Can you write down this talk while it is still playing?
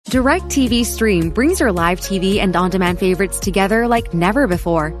DirecTV Stream brings your live TV and on-demand favorites together like never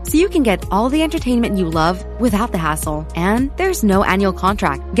before, so you can get all the entertainment you love without the hassle. And there's no annual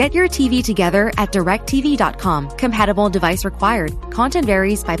contract. Get your TV together at directtv.com. Compatible device required. Content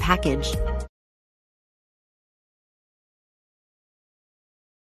varies by package.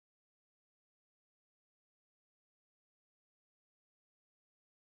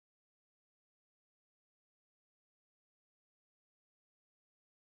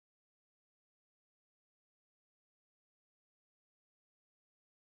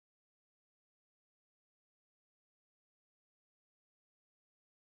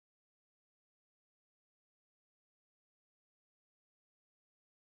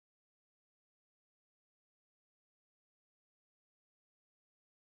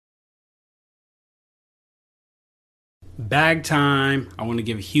 Bag time. I want to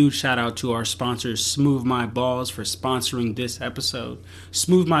give a huge shout out to our sponsors, Smooth My Balls, for sponsoring this episode.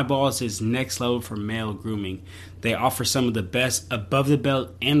 Smooth My Balls is next level for male grooming. They offer some of the best above the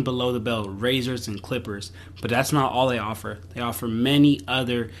belt and below the belt razors and clippers, but that's not all they offer. They offer many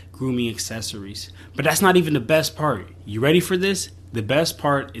other grooming accessories. But that's not even the best part. You ready for this? The best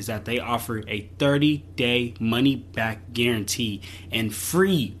part is that they offer a 30-day money-back guarantee and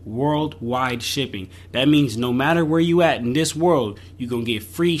free worldwide shipping. That means no matter where you at in this world, you're going to get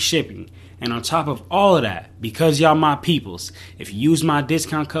free shipping. And on top of all of that, because y'all my peoples, if you use my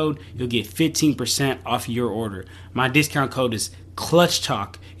discount code, you'll get 15% off your order. My discount code is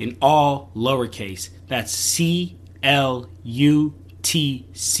ClutchTalk in all lowercase. That's CLUTCHTALK.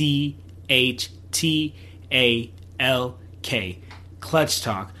 Clutch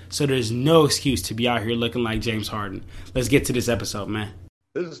Talk. So there's no excuse to be out here looking like James Harden. Let's get to this episode, man.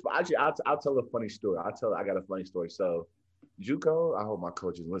 This is actually I'll tell a funny story. I got a funny story. So JUCO, I hope my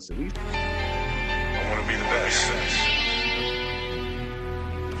coaches listen. I want to be the best.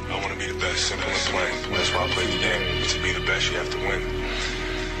 I want to be the best. Simple and plain. That's why I play the game. To be the best, you have to win.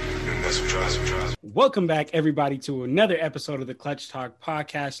 And that's what drives me. Welcome back, everybody, to another episode of the Clutch Talk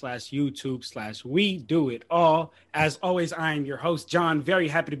podcast /YouTube/We Do It All. As always, I am your host, John. Very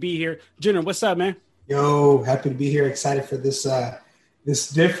happy to be here. Jenner, what's up, man? Yo, happy to be here. Excited for this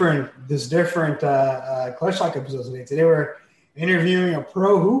different Clutch Talk episode today. Today we're interviewing a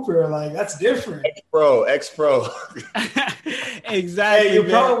pro hooper. Like, that's different. Ex-pro. Exactly. Hey, you're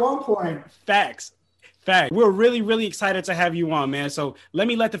pro at one point. Facts. We're really, really excited to have you on, man. So let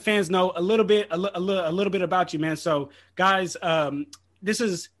me let the fans know a little bit about you, man. So, guys, this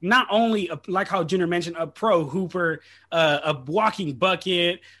is not only like how Jenner mentioned, a pro hooper, a walking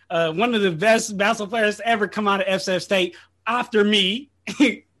bucket, one of the best basketball players to ever come out of FCF State after me.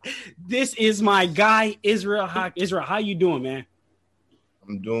 This is my guy, Israel Hawk. Israel, how you doing, man?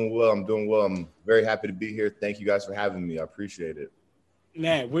 I'm doing well. I'm very happy to be here. Thank you guys for having me. I appreciate it.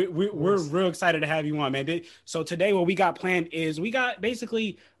 Man, we're real excited to have you on, man. So today what we got planned is we got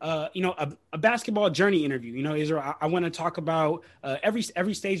basically, a basketball journey interview. You know, Israel, I want to talk about every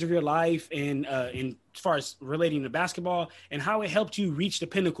stage of your life and as far as relating to basketball and how it helped you reach the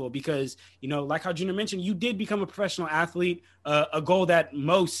pinnacle. Because, you know, like how Junior mentioned, you did become a professional athlete, a goal that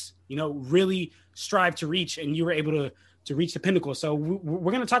most, really strive to reach, and you were able to reach the pinnacle. So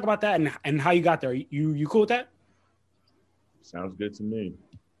we're going to talk about that and how you got there. You cool with that? Sounds good to me.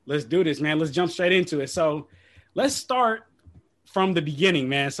 Let's do this, man. Let's jump straight into it. So let's start from the beginning,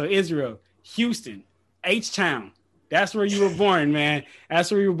 man. So Israel, Houston, H-Town. That's where you were born, man.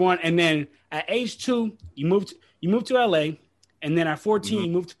 That's where you were born. And then at age 2, you moved to LA. And then at 14, you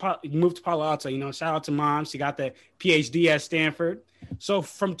moved to Palo Alto. You know, shout out to mom. She got the PhD at Stanford. So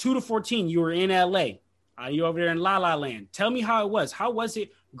from 2 to 14, you were in LA. You over there in La La Land. Tell me how it was. How was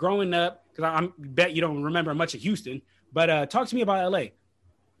it growing up? Because I bet you don't remember much of Houston. But talk to me about LA.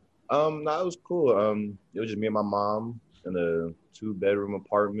 No, it was cool. It was just me and my mom in a 2-bedroom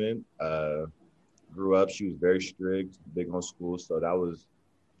apartment. Grew up, she was very strict, big on school, so that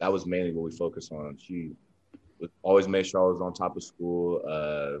was mainly what we focused on. She would always make sure I was on top of school.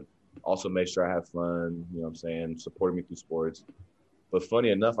 Also made sure I had fun. You know what I'm saying? Supported me through sports. But funny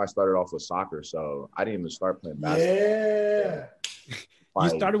enough, I started off with soccer, so I didn't even start playing basketball. Yeah. You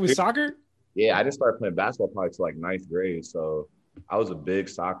started with soccer? Yeah, I didn't start playing basketball probably till like 9th grade. So I was a big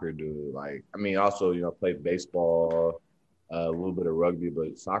soccer dude. Also, played baseball, a little bit of rugby,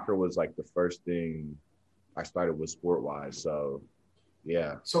 but soccer was like the first thing I started with sport-wise. So,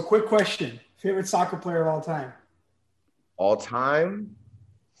 yeah. So quick question. Favorite soccer player of all time? All time?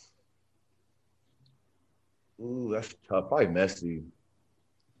 Ooh, that's tough. Probably Messi.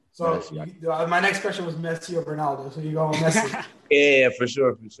 So my next question was Messi or Ronaldo. So you go with Messi. Yeah, for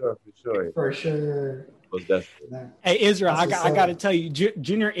sure. For sure. Most definitely. Hey, Israel, I That's got to tell you,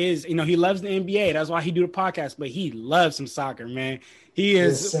 Junior is, he loves the NBA. That's why he do the podcast, but he loves some soccer, man. He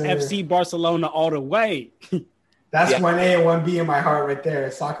is Yes, FC Barcelona all the way. That's 1A and 1B in my heart right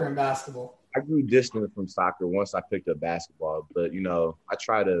there, soccer and basketball. I grew distant from soccer once I picked up basketball, but I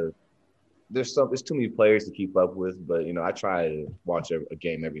try to. There's too many players to keep up with, but I try to watch a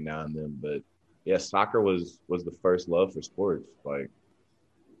game every now and then. But yeah, soccer was the first love for sports. Like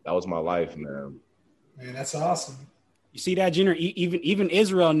that was my life, man. Man, that's awesome. You see that, Junior? Even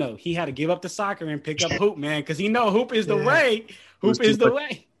Israel know he had to give up the soccer and pick up hoop, man, because he know hoop is the way. Hoop is the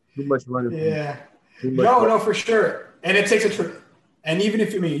way. Too much running. Yeah. No, for sure. And it takes and even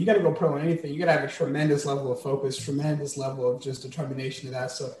if you got to go pro in anything, you got to have a tremendous level of focus, tremendous level of just determination to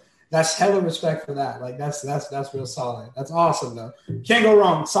that. So that's hella respect for that. Like that's real solid. That's awesome though. Can't go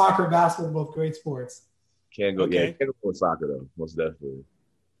wrong. Soccer, basketball, both great sports. Can't go with soccer though. Most definitely.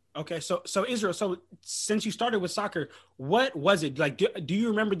 Okay, so Israel, so since you started with soccer, what was it like? Do you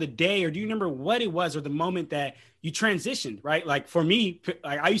remember the day, or do you remember what it was, or the moment that you transitioned? Right, like for me,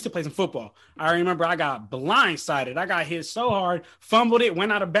 I used to play some football. I remember I got blindsided. I got hit so hard, fumbled it,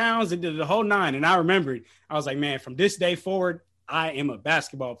 went out of bounds, and did the whole nine. And I remembered, I was like, man, from this day forward, I am a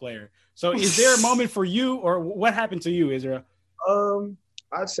basketball player. So, is there a moment for you, or what happened to you, Israel?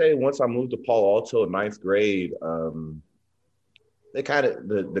 I'd say once I moved to Palo Alto in ninth grade. They kind of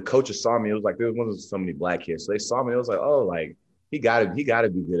the coaches saw me. It was like there wasn't so many black kids, so they saw me. It was like, oh, like he gotta be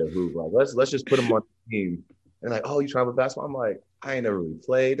good at hoop. Like let's just put him on the team. And like, oh, you trying with basketball? I'm like, I ain't never really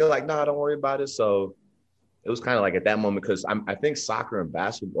played. They're like, nah, don't worry about it. So it was kind of like at that moment because I think soccer and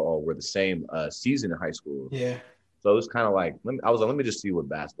basketball were the same season in high school. Yeah. So it was kind of like let me just see what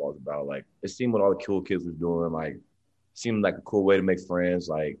basketball is about. Like it seemed what all the cool kids were doing. Like seemed like a cool way to make friends.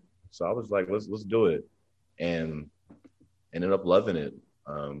 Like so I was like, let's do it, and ended up loving it.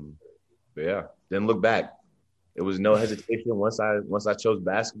 But yeah, didn't look back. It was no hesitation. Once I chose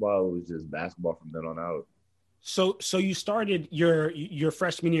basketball, it was just basketball from then on out. So you started your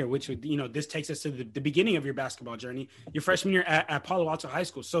freshman year, which this takes us to the beginning of your basketball journey. Your freshman year at Palo Alto High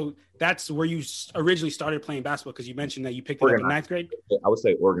School. So that's where you originally started playing basketball because you mentioned that you picked it up in ninth grade. I would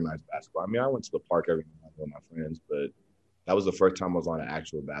say organized basketball. I mean, I went to the park every night with my friends, but that was the first time I was on an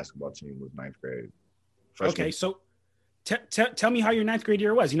actual basketball team. Was ninth grade. Okay, so. Tell me how your ninth grade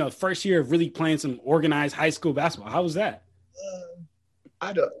year was. First year of really playing some organized high school basketball. How was that?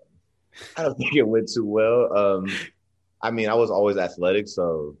 I don't think it went too well. I mean, I was always athletic,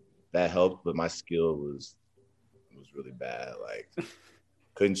 so that helped. But my skill was really bad. Like,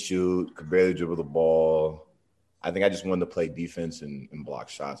 couldn't shoot, could barely dribble the ball. I think I just wanted to play defense and block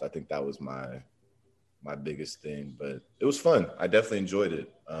shots. I think that was my biggest thing. But it was fun. I definitely enjoyed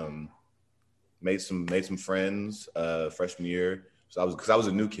it. Made some friends freshman year. So I was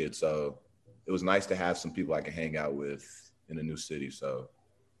a new kid, so it was nice to have some people I could hang out with in a new city. So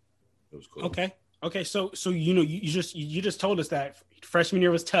it was cool. Okay. So you just told us that freshman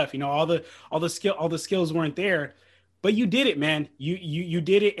year was tough. All the skills weren't there, but you did it, man. You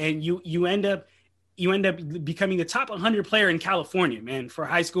did it, and you end up becoming the top 100 player in California, man, for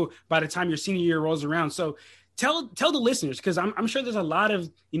high school by the time your senior year rolls around. So Tell the listeners, because I'm sure there's a lot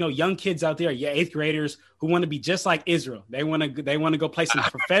of young kids out there, eighth graders who want to be just like Israel. They want to go play some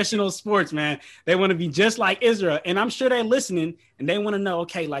professional sports, man. They want to be just like Israel, and I'm sure they're listening and they want to know,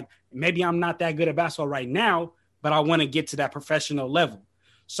 okay, like maybe I'm not that good at basketball right now, but I want to get to that professional level.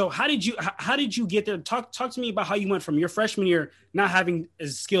 So how did you get there? Talk to me about how you went from your freshman year not having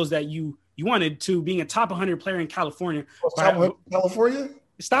skills that you wanted to being a top 100 player in California. California?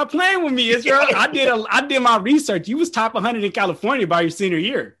 Stop playing with me, Israel. I did my research. You was top 100 in California by your senior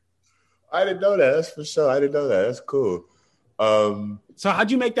year. I didn't know that. That's for sure. I didn't know that. That's cool. So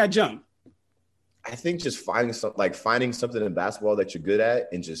how'd you make that jump? I think just finding something in basketball that you're good at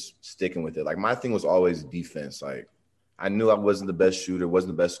and just sticking with it. Like my thing was always defense. Like I knew I wasn't the best shooter,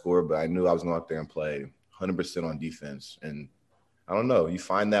 wasn't the best scorer, but I knew I was going out there and play 100% on defense. And I don't know, you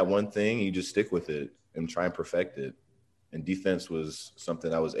find that one thing, you just stick with it and try and perfect it. And defense was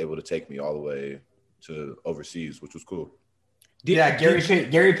something that was able to take me all the way to overseas, which was cool. Gary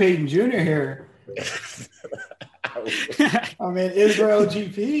Payton Jr. here. I mean, Israel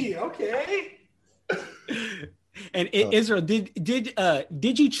GP. Okay. And Israel,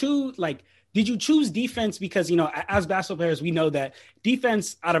 did you choose defense because as basketball players we know that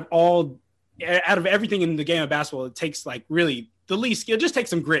defense out of everything in the game of basketball, it takes like really the least skill. Just takes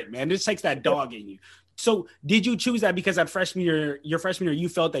some grit, man. It just takes that dog in you. So did you choose that because your freshman year, you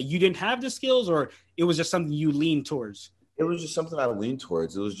felt that you didn't have the skills, or it was just something you leaned towards? It was just something I leaned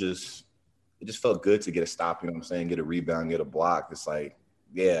towards. It just felt good to get a stop, get a rebound, get a block. It's like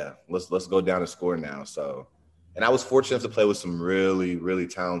yeah, let's go down and score now. So, and I was fortunate to play with some really, really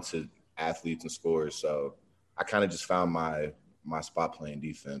talented athletes and scorers. So I kind of just found my spot playing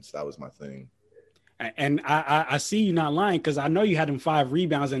defense. That was my thing. And I see you not lying, because I know you had them 5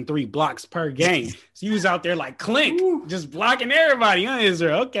 rebounds and 3 blocks per game. So you was out there like Clink, just blocking everybody, huh,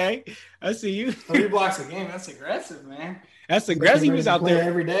 Israel? Okay, I see you. 3 blocks a game. That's aggressive, man. That's aggressive. He was out there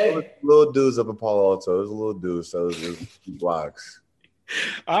every day. Little dudes up in Palo Alto. It was a little dude, so it was 2 blocks.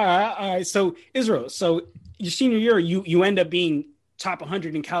 All right. So Israel, so your senior year, you end up being top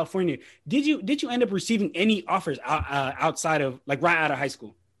 100 in California. Did you end up receiving any offers outside of, like, right out of high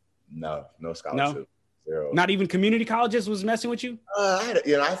school? No scholarship. No? 0. Not even community colleges was messing with you?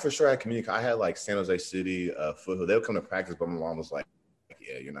 I for sure had community. I had like San Jose City, Foothill. They would come to practice, but my mom was like,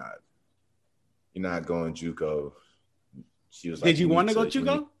 "Yeah, you're not going JUCO." She was like, "Did you want to go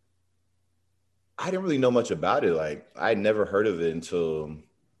JUCO?" I didn't really know much about it. Like, I had never heard of it until,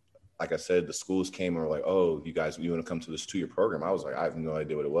 like I said, the schools came and were like, "Oh, you want to come to this 2-year program?" I was like, I have no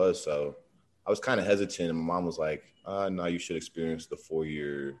idea what it was. So I was kind of hesitant. And my mom was like, "No, you should experience the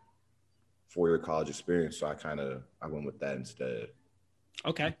 4-year college experience." So I went with that instead.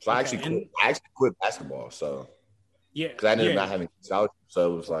 Okay. So I actually quit basketball. So yeah, because I ended up not having scholarship.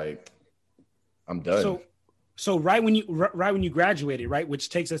 So it was like, I'm done. So right when you graduated, right, which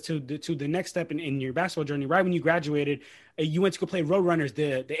takes us to the next step in your basketball journey. Right when you graduated, you went to go play Roadrunners,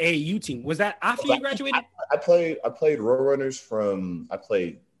 the AAU team. Was that after you graduated? I played Roadrunners I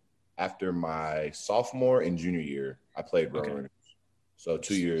played after my sophomore and junior year. I played Roadrunners. So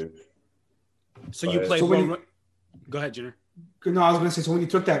 2 years. So you played. Go ahead, Jenner. No, I was going to say, so when you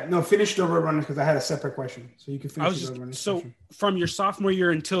took that, finish the Roadrunners, because I had a separate question. So you can finish the Roadrunners. So question. From your sophomore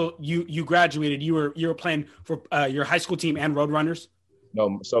year until you graduated, you were playing for your high school team and Roadrunners?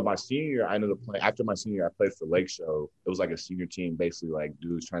 No, so my senior year, I ended up playing. After my senior year, I played for Lake Show. It was like a senior team, basically like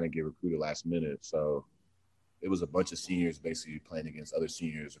dudes trying to get recruited last minute. So it was a bunch of seniors basically playing against other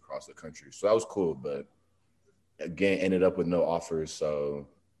seniors across the country. So that was cool, but again, ended up with no offers. So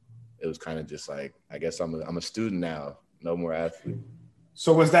it was kind of just like, I guess I'm a student now, no more athlete.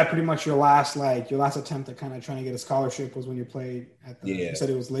 So was that pretty much your last attempt at kind of trying to get a scholarship was when you played at the, you said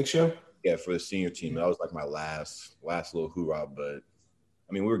it was Lake Show? Yeah, for the senior team. That was like my last little hoorah. But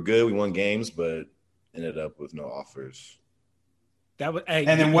I mean, we were good. We won games, but ended up with no offers. And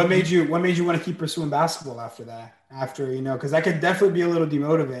then what made you want to keep pursuing basketball after that? Because that could definitely be a little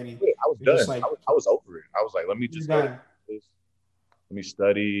demotivating. Yeah, I was done. I was over it. I was like, let me just let me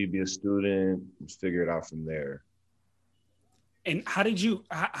study, be a student, just figure it out from there. And how did you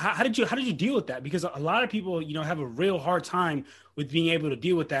deal with that? Because a lot of people, have a real hard time with being able to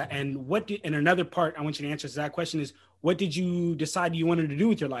deal with that. And and another part I want you to answer to that question is, what did you decide you wanted to do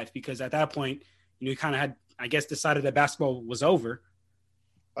with your life? Because at that point, you kind of had, I guess, decided that basketball was over.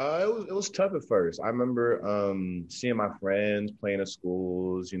 It was tough at first. I remember seeing my friends playing at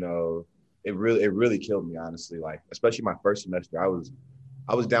schools. It really killed me, honestly. Like, especially my first semester, I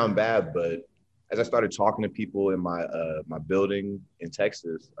was down bad. But as I started talking to people in my building in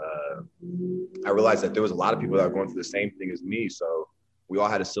Texas, I realized that there was a lot of people that were going through the same thing as me. So we all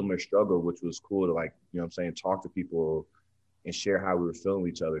had a similar struggle, which was cool to, like, talk to people and share how we were feeling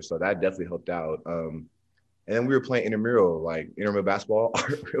with each other. So that definitely helped out. And then we were playing intramural basketball.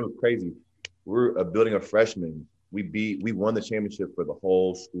 It was crazy. We're a building of freshmen. We won the championship for the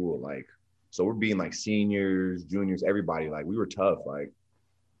whole school. Like, so we're beating like seniors, juniors, everybody. Like, we were tough. Like,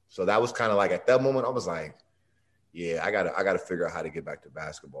 so that was kind of like, at that moment, I was like, yeah, I gotta figure out how to get back to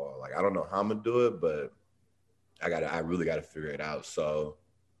basketball. Like, I don't know how I'm gonna do it, but I really gotta figure it out. So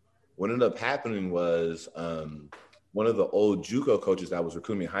what ended up happening was one of the old JUCO coaches that was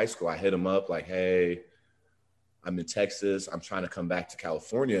recruiting me in high school, I hit him up like, hey, I'm in Texas. I'm trying to come back to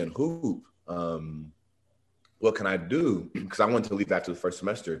California and hoop. What can I do? Because I wanted to leave after the first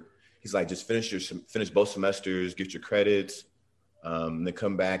semester. He's like, just finish both semesters, get your credits, and then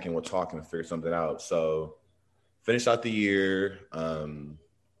come back and we'll talk and figure something out. So finished out the year, and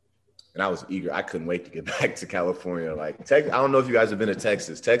I was eager. I couldn't wait to get back to California. Like, I don't know if you guys have been to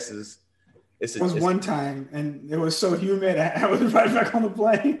Texas. Texas, it's one time, and it was so humid. I was right back on the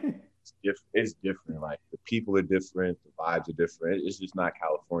plane. It's different. Like, the people are different, the vibes are different. It's just not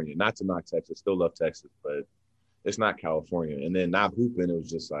California. Not to knock Texas, still love Texas, but it's not California. And then not hooping, it was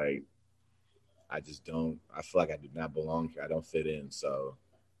just like, I feel like I do not belong here. I don't fit in. So.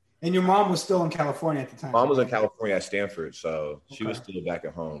 And your mom was still in California at the time. Mom was in California at Stanford, so she was still back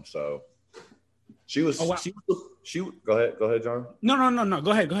at home. So she was. Oh, wow. She go ahead, John. No.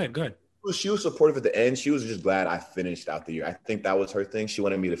 Go ahead. She was supportive at the end. She was just glad I finished out the year. I think that was her thing. She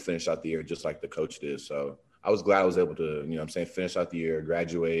wanted me to finish out the year just like the coach did. So I was glad I was able to, you know what I'm saying, finish out the year,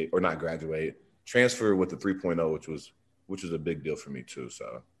 transfer with the 3.0, which was a big deal for me too.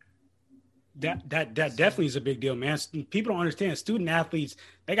 So that definitely is a big deal, man. People don't understand. Student athletes,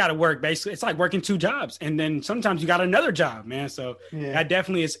 they got to work basically. It's like working 2 jobs, and then sometimes you got another job, man. So that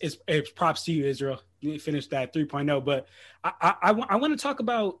definitely is props to you, Israel. You finished that 3.0, but I want to talk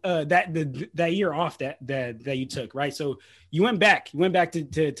about that year off that you took, right? So you went back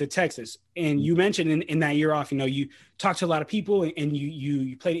to Texas, and you mentioned in that year off, you know, you talked to a lot of people, and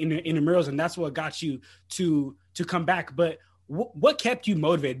you played in the murals, and that's what got you to come back. But what kept you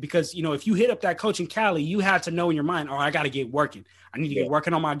motivated? Because, you know, if you hit up that coach in Cali, you had to know in your mind, oh, I got to get working. I need to get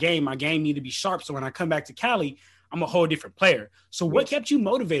working on my game. My game need to be sharp. So when I come back to Cali, I'm a whole different player. So what kept you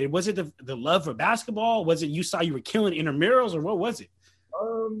motivated? Was it the love for basketball? Was it you saw you were killing intramurals, or what was it?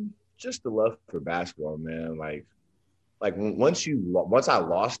 Just the love for basketball, man. Like once I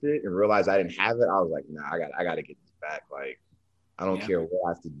lost it and realized I didn't have it, I was like, nah, I got to get this back. Like, I don't care what I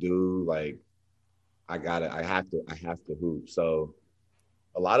have to do. Like, I have to hoop. So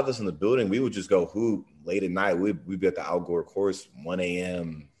a lot of us in the building, we would just go hoop late at night. We'd be at the outdoor course, 1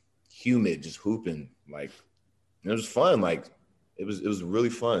 a.m., humid, just hooping. Like, it was fun. Like, it was really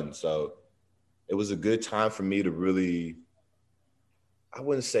fun. So it was a good time for me to really, I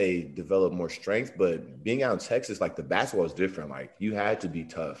wouldn't say develop more strength, but being out in Texas, like, the basketball is different. Like, you had to be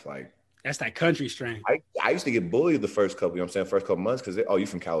tough. Like, that's that country strength. I used to get bullied the first couple, you know what I'm saying, first couple months, because you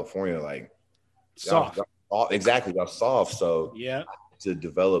from California, like, soft. Exactly, y'all soft. So yeah, to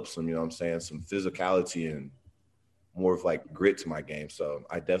develop some, you know what I'm saying, some physicality and more of like grit to my game. So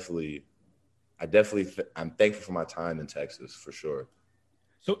I'm thankful for my time in Texas for sure.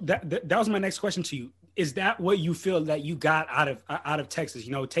 So that was my next question to you. Is that what you feel that you got out of Texas?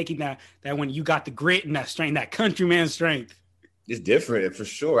 You know, taking that when you got the grit and that strength, that countryman strength. It's different for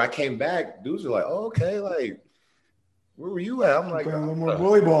sure. I came back, dudes were like, "Oh, okay, like, where were you at?" I'm like, a little more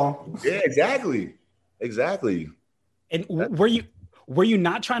volleyball. Yeah, exactly. And were you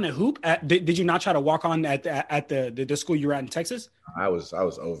not trying to hoop? Did you not try to walk on at the school you were at in Texas? I was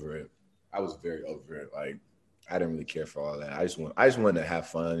over it. I was very over it. Like, I didn't really care for all that. I just wanted to have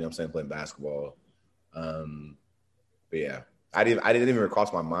fun. You know what I'm saying, playing basketball. But yeah, I didn't even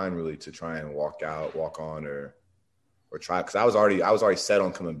cross my mind really to try and walk on, or try, because I was already set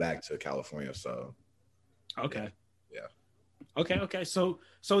on coming back to California. So okay. Yeah. Okay. So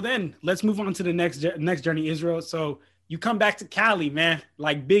then let's move on to the next journey, Israel. So you come back to Cali, man,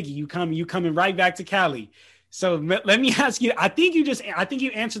 like Biggie. You coming right back to Cali. So let me ask you. I think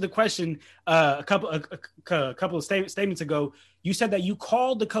you answered the question a couple of statements ago. You said that you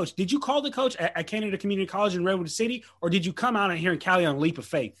called the coach. Did you call the coach at Canada Community College in Redwood City, or did you come out here in Cali on a leap of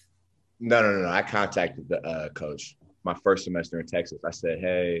faith? No. I contacted the coach my first semester in Texas. I said,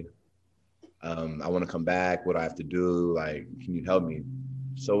 hey, I want to come back. What do I have to do? Like, can you help me?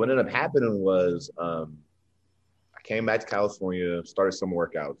 So what ended up happening was I came back to California, started some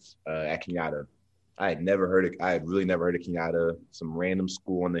workouts at Kenyatta. I had really never heard of Kenyatta, some random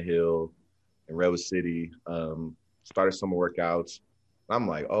school on the hill in Redwood City. Started some workouts. I'm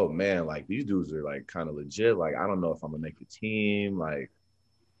like, oh man, like, these dudes are like kind of legit. Like, I don't know if I'm gonna make the team. Like,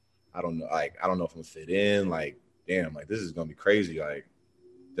 I don't know if I'm gonna fit in. Like, damn, like, this is gonna be crazy. Like,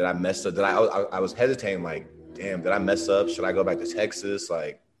 did I mess up? I was hesitating, like, damn, did I mess up? Should I go back to Texas?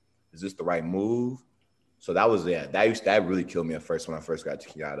 Like, is this the right move? So that really killed me at first when I first got to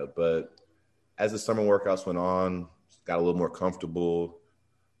Kenyatta. But as the summer workouts went on, got a little more comfortable,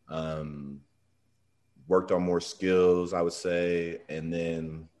 worked on more skills, I would say. And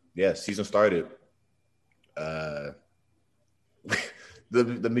then, yeah, season started. Let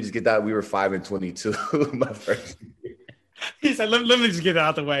me just get that. We were 5-22 my first year. He said, let me just get that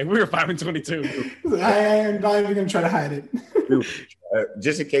out the way. We were 5-22. I am not even going to try to hide it.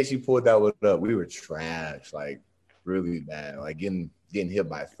 Just in case you pulled that one up, we were trash, like, really bad. Like, getting hit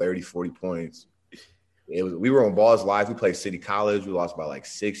by 30, 40 points. We were on Balls Live. We played City College. We lost by like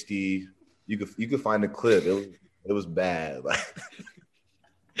 60. You could find the clip. It was bad. Like,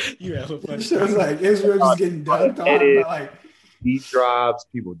 you have a funny. It was like Israel just getting dunked on. Like, deep drops,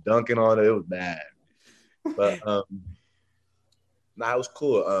 people dunking on it. It was bad. But it was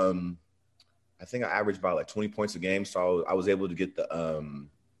cool. I think I averaged about like 20 points a game, so I was able to get the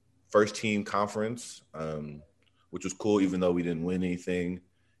first team conference, which was cool. Even though we didn't win anything,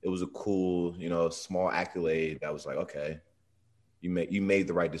 it was a cool, small accolade. That was like, okay, you made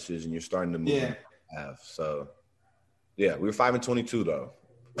the right decision. You're starting to move. Yeah. So, yeah, we were 5-22 though.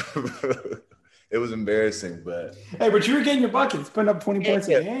 It was embarrassing, but but you were getting your buckets, putting up 20 points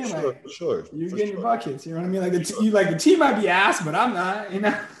a game. For sure. You were getting your buckets. You know what I mean? Like the team might be ass, but I'm not.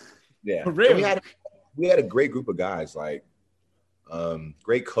 Yeah, really. we had a great group of guys, like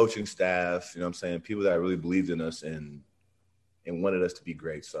great coaching staff. You know what I'm saying? People that really believed in us and wanted us to be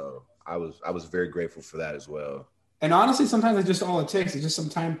great. So I was very grateful for that as well. And honestly, sometimes it's just all it takes. It's just some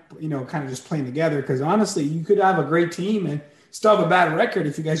time, kind of just playing together. Because honestly, you could have a great team and still have a bad record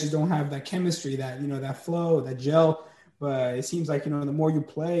if you guys just don't have that chemistry, that that flow, that gel. But it seems like the more you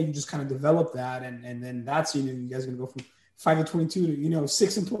play, you just kind of develop that, and then that's you guys are gonna go from 5-22 to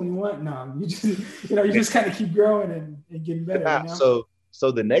 6-21. No, you just you just kind of keep growing and getting better. Yeah, so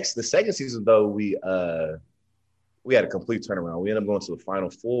the second season though, we had a complete turnaround. We ended up going to the Final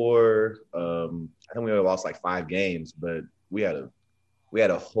Four. I think we only lost like 5 games, but we had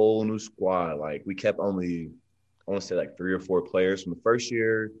a whole new squad. Like we kept only, I want to say like 3 or 4 players from the first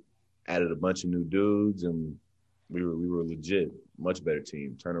year, added a bunch of new dudes, and we were legit, much better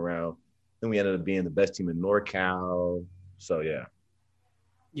team. Turn around. Then we ended up being the best team in NorCal. So yeah.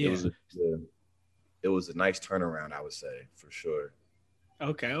 It was a nice turnaround, I would say, for sure.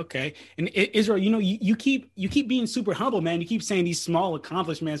 Okay. And Israel, you keep being super humble, man. You keep saying these small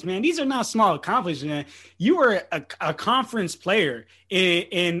accomplishments, man. These are not small accomplishments. You were a conference player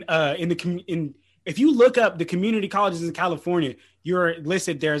in if you look up the community colleges in California, you're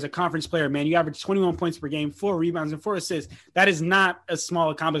listed there as a conference player, man. You average 21 points per game, 4 rebounds, and 4 assists. That is not a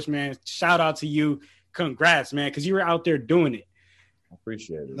small accomplishment. Shout out to you. Congrats, man, because you were out there doing it. I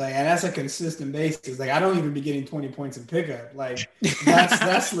appreciate it. Like, and that's a consistent basis. Like, I don't even be getting 20 points in pickup. Like,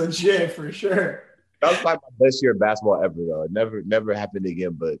 that's legit for sure. That was like my best year of basketball ever, though. It never happened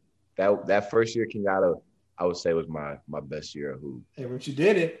again. But that first year King Otto, I would say was my best year of hoop. Hey, but you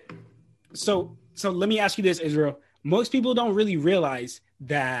did it. So let me ask you this, Israel. Most people don't really realize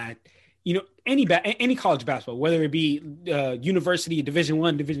that any college basketball, whether it be university, Division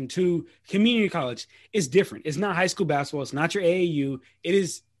I, Division II, community college, is different. It's not high school basketball. It's not your AAU. It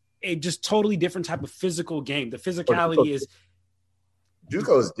is a just totally different type of physical game. The physicality is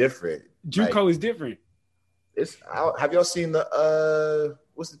JUCO is different. JUCO is different. Have y'all seen the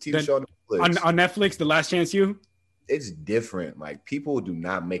what's the TV show on Netflix? On Netflix, The Last Chance U? It's different. Like, people do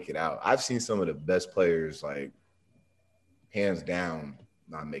not make it out. I've seen some of the best players, like, hands down,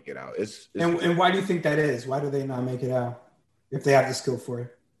 not make it out. And why do you think that is? Why do they not make it out if they have the skill for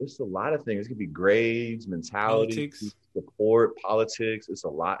it? It's a lot of things. It could be grades, mentality, politics, support, politics. It's a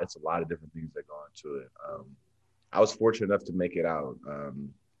lot of different things that go into it. I was fortunate enough to make it out.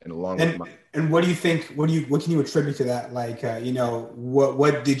 And what do you think? What can you attribute to that? Like,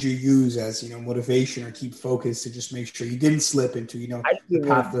 what did you use as motivation or keep focused to just make sure you didn't slip into the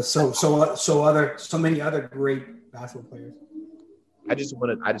path of so many other great basketball players? I just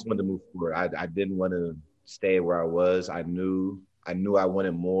wanted to move forward. I didn't want to stay where I was. I knew I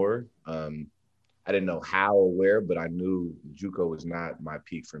wanted more. I didn't know how or where, but I knew JUCO was not my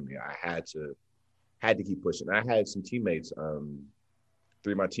peak for me. I had to keep pushing. I had some teammates.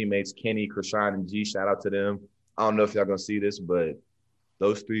 3 of my teammates, Kenny, Krishan, and G, shout out to them. I don't know if y'all gonna see this, but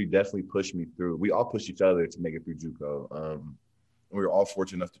those 3 definitely pushed me through. We all pushed each other to make it through JUCO. We were all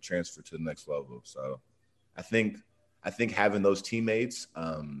fortunate enough to transfer to the next level. So I think having those teammates,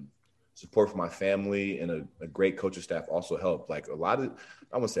 support from my family, and a great coaching staff also helped. Like, I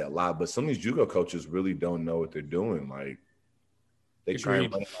wouldn't say a lot, but some of these JUCO coaches really don't know what they're doing. Like, they try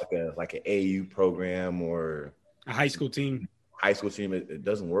and run like an AAU program or a high school team. It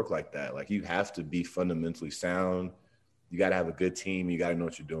doesn't work like that. Like, you have to be fundamentally sound. You got to have a good team. You got to know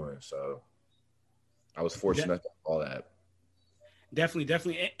what you're doing. So I was fortunate enough to have all that.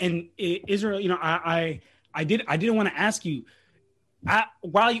 Definitely. And Israel, I didn't want to ask you,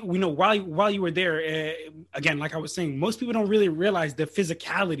 while you were there, again, like I was saying, most people don't really realize the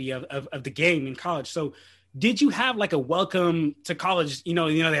physicality of the game in college. So did you have like a welcome to college? They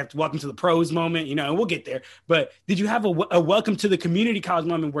have to welcome to the pros moment, and we'll get there. But did you have a welcome to the community college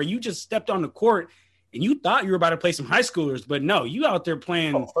moment where you just stepped on the court and you thought you were about to play some high schoolers, but no, you out there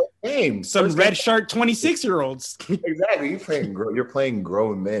playing some red shirt 26-year-olds. Exactly. You're playing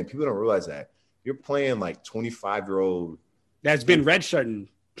grown men. People don't realize that. You're playing like 25-year-old. That's been red shirting.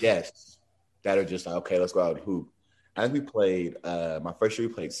 Yes. That are just like, okay, let's go out and hoop. I think we played, my first year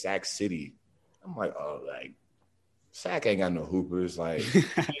we played Sac City. I'm like, oh, like, Sac ain't got no hoopers. Like,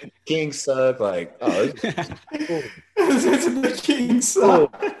 Kings suck. Like, oh, it's cool. The Kings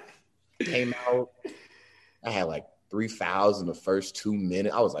suck. Came out. I had like 3 fouls in the first 2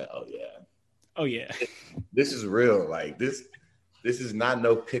 minutes. I was like, oh, yeah. Oh, yeah. This is real. Like, this is not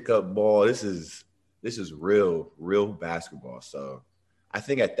no pickup ball. This is real basketball. So I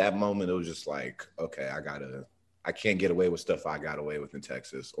think at that moment it was just like, okay, I can't get away with stuff I got away with in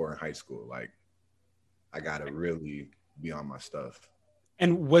Texas or in high school. Like, I gotta really be on my stuff.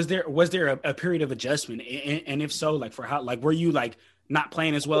 And was there a period of adjustment? And if so, like for how, like, were you like not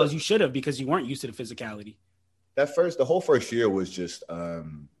playing as well as you should have because you weren't used to the physicality? The whole first year was just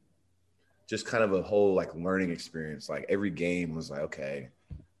kind of a whole like learning experience. Like every game was like, okay,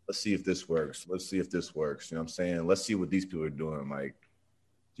 let's see if this works. Let's see if this works. You know what I'm saying? Let's see what these people are doing. Like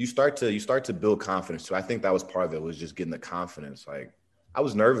you start to build confidence too. I think that was part of it, was just getting the confidence. Like I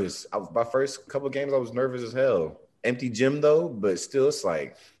was nervous. My first couple of games, I was nervous as hell. Empty gym though, but still, it's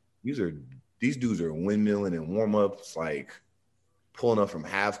like these dudes are windmilling and warm ups, like pulling up from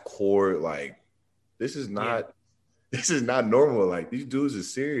half court. Like this is not normal. Like these dudes are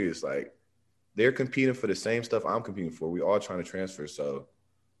serious. Like they're competing for the same stuff I'm competing for. We all trying to transfer. So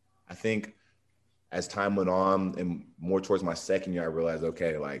I think as time went on and more towards my second year, I realized,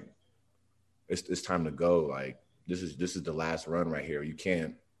 okay, like it's time to go. Like this is the last run right here.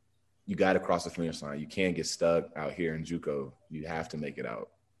 You got to cross the finish line. You can't get stuck out here in JUCO. You have to make it out.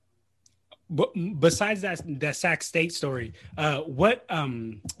 But besides that Sac State story, what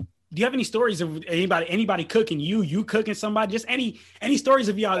do you have any stories of anybody cooking you cooking somebody? Just any stories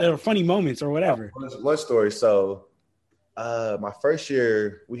of y'all that are funny moments or whatever. One story. So my first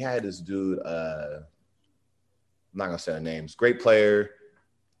year, we had this dude. I'm not gonna say their names. Great player,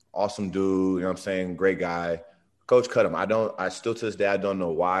 awesome dude. You know what I'm saying? Great guy. Coach cut him. I still to this day, I don't know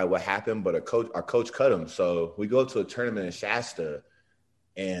what happened, but our coach cut him. So we go to a tournament in Shasta,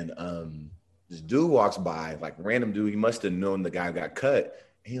 and this dude walks by, like random dude. He must have known the guy got cut.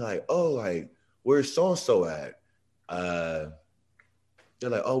 And he like, oh, like, where's so-and-so at? They're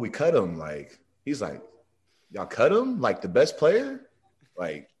like, oh, we cut him. Like, he's like, y'all cut him? Like the best player?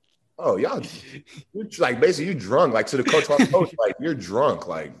 Like, oh, y'all, you're like, basically you drunk. Like to the coach, like you're drunk.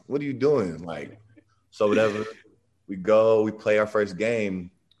 Like, what are you doing? Like, so whatever. We play our first game.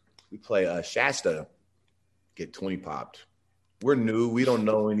 We play Shasta, get 20 popped. We're new. We don't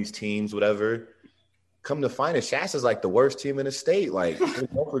know any teams, whatever. Come to find it, Shasta's like the worst team in the state. Like, we're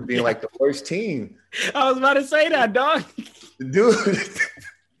known for being like the worst team. I was about to say that, dog. The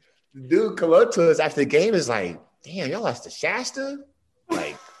dude come up to us after the game is like, damn, y'all lost to Shasta?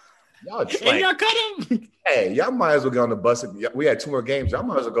 Like, y'all cut him? Hey, y'all might as well get on the bus. We had 2 more games. Y'all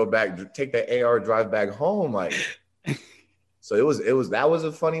might as well go back, take that AR drive back home. Like, so that was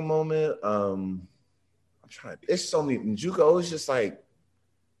a funny moment. It's so many in JUCO. It's just like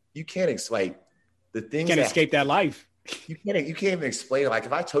you can't explain the things. You can't escape that life. You can't even explain. Like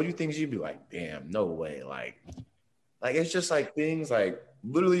if I told you things, you'd be like, "Damn, no way!" Like it's just like things like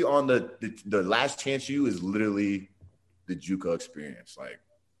literally on the last chance you is literally the JUCO experience. Like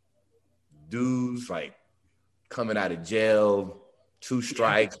dudes like coming out of jail, 2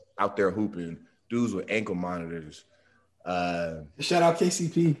 strikes out there hooping. Dudes with ankle monitors. Shout out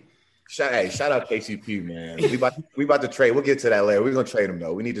KCP. Shout out KCP, man. We about to trade. We'll get to that later. We're gonna trade him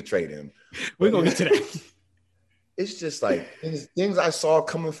though. We need to trade him. We're gonna get to that. It's just like things I saw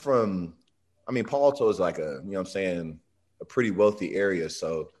coming from. I mean, Palo Alto is like a, you know what I'm saying, a pretty wealthy area.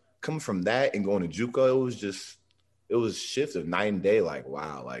 So coming from that and going to JUCO, it was shift of night and day. Like,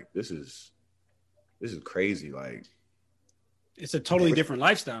 wow, like this is crazy. Like it's a totally different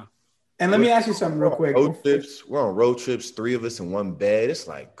lifestyle. And let me ask you something real quick. We're on road trips, 3 of us in one bed. It's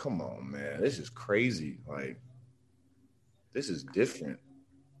like, come on, man. This is crazy. Like, this is different.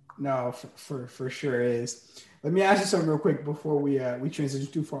 No, for sure it is. Let me ask you something real quick before we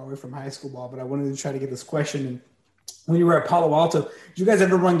transition too far away from high school ball. But I wanted to try to get this question. And when you were at Palo Alto, did you guys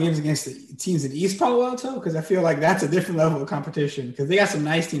ever run games against the teams in East Palo Alto? Because I feel like that's a different level of competition because they got some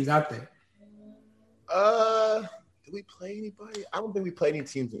nice teams out there. Did we play anybody? I don't think we played any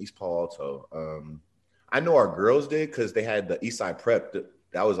teams in East Palo Alto. I know our girls did because they had the Eastside Prep.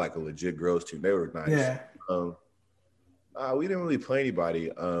 That was like a legit girls team. They were nice. Yeah. We didn't really play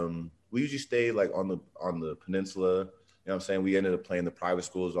anybody. We usually stayed like on the peninsula. You know what I'm saying? We ended up playing the private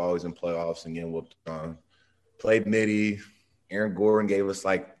schools, always in playoffs and getting whooped on. Played Midi. Aaron Gordon gave us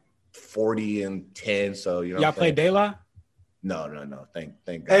like 40 and 10. So you know. Y'all played De La? No. Thank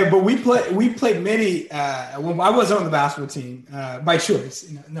God. Hey, but we played Midi when I wasn't on the basketball team by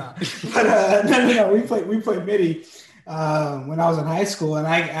choice. No. But no. We played Midi when I was in high school, and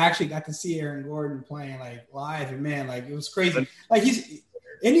I actually got to see Aaron Gordon playing like live, and man, like it was crazy. Like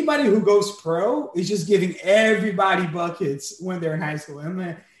anybody who goes pro is just giving everybody buckets when they're in high school. And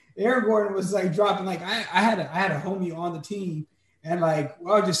man, Aaron Gordon was like dropping. Like I had a homie on the team. And like,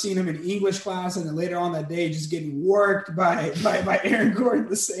 I was just seeing him in English class, and then later on that day, just getting worked by Aaron Gordon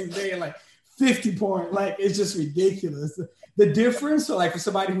the same day, like 50 point. Like it's just ridiculous. The difference, so like for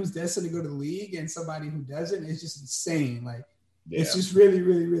somebody who's destined to go to the league and somebody who doesn't, is just insane. Like Yeah. It's just really,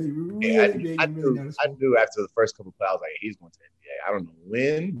 really, really, really big and really I noticeable. knew after the first couple of plays, I was like, he's going to the NBA. I don't know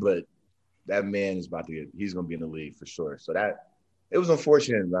when, but that man is he's going to be in the league for sure. So it was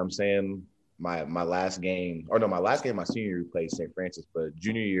unfortunate. I'm saying my last game, my senior year, we played St. Francis, but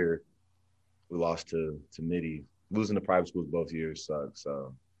junior year, we lost to Midi. Losing to private schools both years sucked.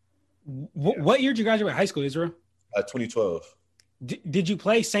 So, What year did you graduate high school, Israel? 2012. Did you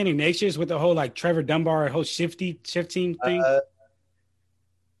play St. Ignatius with the whole like Trevor Dunbar whole shifting thing?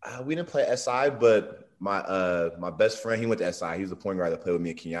 We didn't play SI, but my best friend, he went to SI. He was the point guard that played with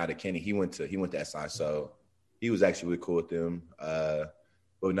me at Kenyatta. Kenny, he went to SI, so he was actually really cool with them.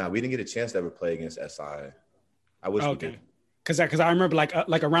 But no, we didn't get a chance to ever play against SI. I wish we did. Because I remember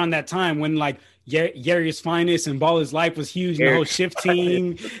like around that time when like Yari's Finest and Ball Is Life was huge, and the whole shift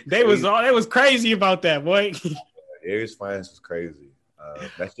team, they was crazy about that, boy. Yari's Finest was crazy.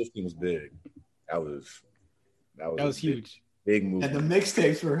 That shift team was big. That was huge. Big move. And the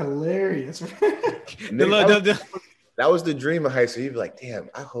mixtapes were hilarious. That was the dream of high school. You'd be like, damn,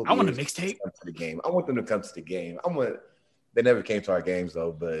 I want a mixtape come to the game. I want them to come to the game. They never came to our games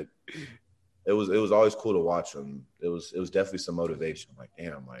though, but it was always cool to watch them. It was definitely some motivation. I'm like,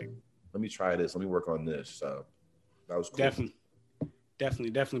 damn, like let me try this. Let me work on this. So that was cool.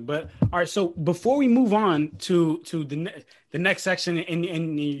 Definitely. But all right, so before we move on to the next section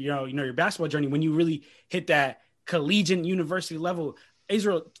in your basketball journey, when you really hit that collegiate university level,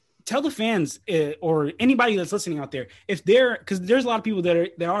 Israel, tell the fans or anybody that's listening out there, if because there's a lot of people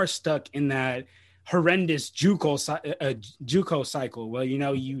that are stuck in that horrendous JUCO cycle. Well,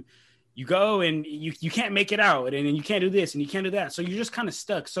 you go and you can't make it out, and you can't do this and you can't do that, so you're just kind of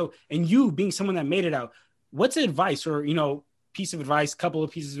stuck. So, and you being someone that made it out, what's advice or couple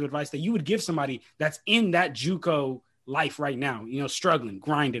of pieces of advice that you would give somebody that's in that JUCO life right now, struggling,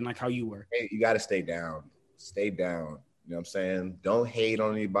 grinding like how you were? Hey, you got to stay down. Stay down. You know what I'm saying? Don't hate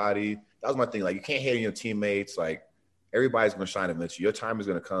on anybody. That was my thing. Like, you can't hate on your teammates. Like, everybody's going to shine eventually. Your time is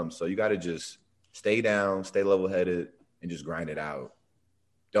going to come. So you got to just stay down, stay level-headed, and just grind it out.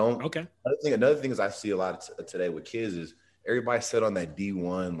 Okay. Another thing is I see a lot today with kids is everybody set on that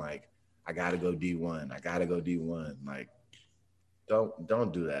D1. Like, I got to go D1. I got to go D1. Like,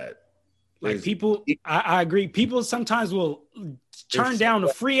 don't do that. Like people, I agree. People sometimes will turn down a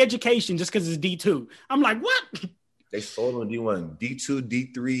free education just because it's D2. I'm like, what? They sold on D1, D2,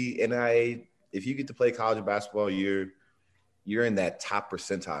 D3, NIA. If you get to play college basketball, you're in that top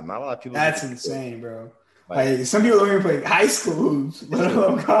percentile. Not a lot of people. That's insane, bro. Like some people don't even play high school hoops, let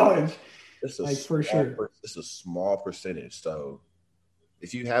alone college. For sure. It's a small percentage. So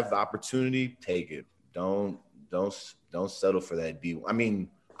if you have the opportunity, take it. Don't settle for that D1. I mean,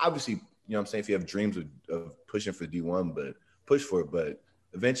 obviously. You know what I'm saying? If you have dreams of pushing for D1, but push for it. But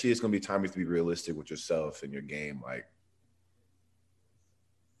eventually it's going to be time for you to be realistic with yourself and your game. Like,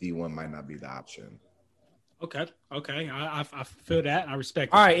 D1 might not be the option. Okay. I feel that. I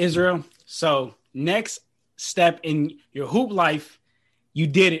respect it. All right, Israel. So next step in your hoop life, you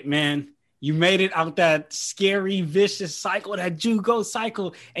did it, man. You made it out that scary, vicious cycle, that JUCO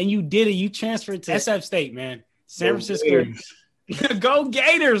cycle, and you did it. You transferred to SF State, man. San Francisco. Go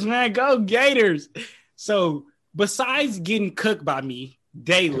Gators, man. Go Gators. So besides getting cooked by me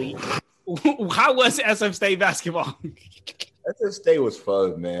daily, how was SF State basketball? SF State was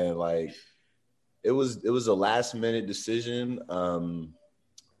fun, man. Like it was a last minute decision.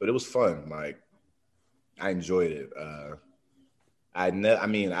 But it was fun. Like I enjoyed it.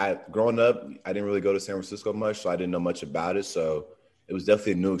 Growing up, I didn't really go to San Francisco much, so I didn't know much about it. So it was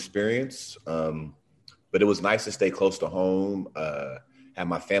definitely a new experience. But it was nice to stay close to home, have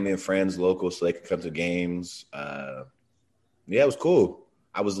my family and friends local so they could come to games. It was cool.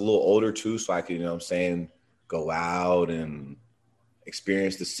 I was a little older too, so I could, go out and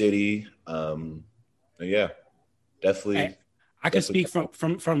experience the city. Definitely. I can speak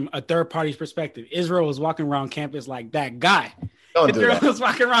from a third party's perspective. Israel was walking around campus like that guy. Israel was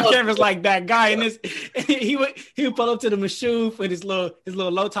walking around campus like that guy, and he would pull up to the Mashouf with his little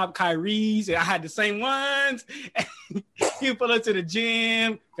low top Kyries, and I had the same ones. He would pull up to the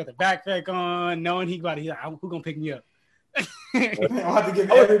gym, got the backpack on, knowing he's like, who gonna pick me up? I'll have to give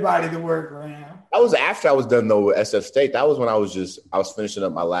everybody the work right now. That was after I was done though with SF State. That was when I was finishing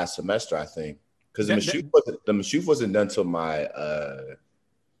up my last semester, I think, because the Mashouf wasn't done till my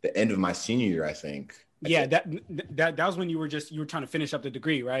the end of my senior year, I think. Yeah, that was when you were trying to finish up the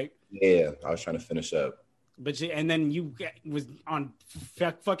degree, right? Yeah, I was trying to finish up. And then you was on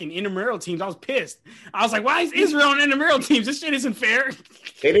fucking intramural teams. I was pissed. I was like, why is Israel on intramural teams? This shit isn't fair.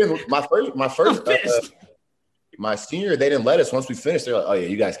 They didn't. My first my senior, they didn't let us. Once we finished, they're like, oh yeah,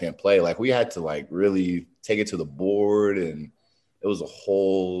 you guys can't play. Like we had to like really take it to the board, and It was a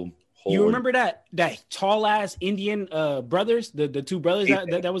whole. You remember that tall ass Indian brothers, the two brothers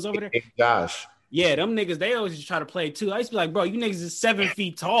that was over there? Josh. Yeah, them niggas, they always just try to play too. I used to be like, bro, you niggas is 7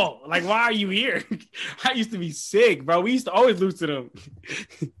 feet tall. Like, why are you here? I used to be sick, bro. We used to always lose to them.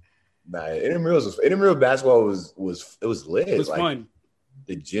 Nah, intramural basketball was lit. It was like, fun.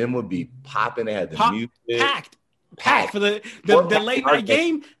 The gym would be popping. They had the music. Packed for the late night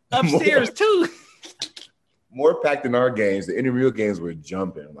game upstairs too. More packed than our games. The intramural games were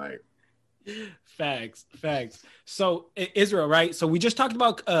jumping. Like, Facts. So Israel, right? So we just talked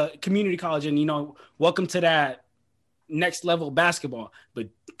about community college and, welcome to that next level basketball, but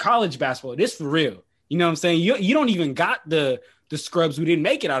college basketball, this for real. You know what I'm saying? You don't even got the scrubs who didn't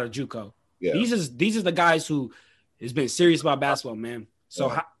make it out of JUCO. Yeah. These are the guys who has been serious about basketball, man.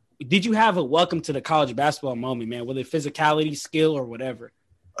 So did you have a welcome to the college basketball moment, man? Whether physicality, skill, or whatever?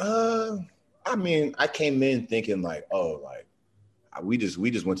 I mean, I came in thinking like, we just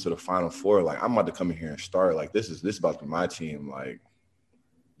went to the Final Four. Like, I'm about to come in here and start. Like, this is about to be my team. Like,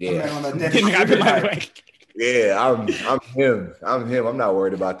 yeah. Yeah, I'm him. I'm not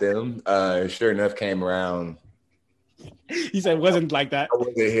worried about them. Sure enough, came around. He said it wasn't like that. I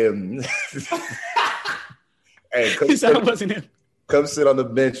wasn't him. Hey, he said it wasn't him. Come sit on the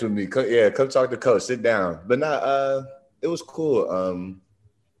bench with me. Come talk to coach. Sit down. But not. It was cool.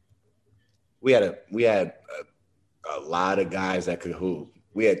 We had a lot of guys that could hoop.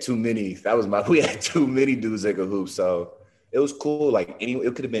 We had too many. We had too many dudes that could hoop. So it was cool. Like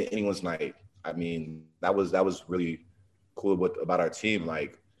it could have been anyone's night. I mean, that was really cool about our team.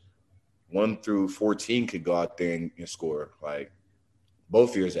 Like 1 through 14 could go out there and score. Like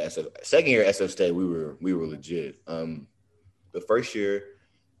both years at SF. Second year at SF State, we were legit. The first year,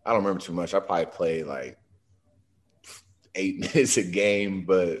 I don't remember too much. I probably played like 8 minutes a game,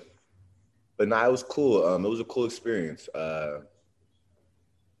 but nah, it was cool. It was a cool experience. I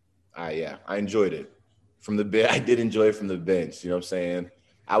enjoyed it from the bench. I did enjoy it from the bench. You know what I'm saying?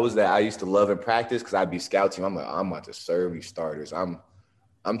 I used to love in practice because I'd be scout team. I'm like, I'm about to serve these starters. I'm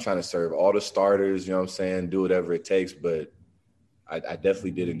trying to serve all the starters. You know what I'm saying? Do whatever it takes. But I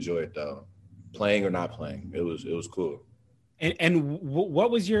definitely did enjoy it though, playing or not playing. It was cool. And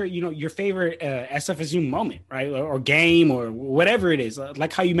what was your favorite SFSU moment, right, or game, or whatever it is,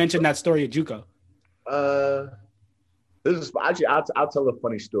 like how you mentioned that story at JUCO? This is actually I'll tell a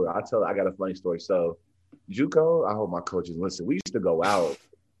funny story. I got a funny story. So JUCO, I hope my coaches listen. We used to go out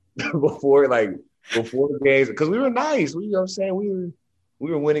before the games because we were nice. You know what I'm saying?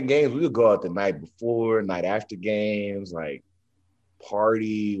 We were winning games. We would go out the night before, night after games, like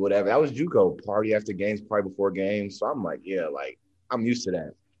party, whatever. That was JUCO, party after games, party before games. So I'm like, yeah, like I'm used to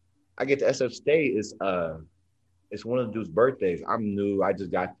that. I get to SF State, it's one of the dudes' birthdays. I'm new. I just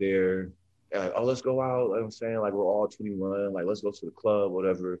got there. Like, oh, let's go out. Like I'm saying, like we're all 21. Like let's go to the club,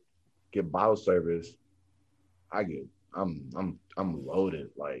 whatever. Get bottle service. I'm loaded.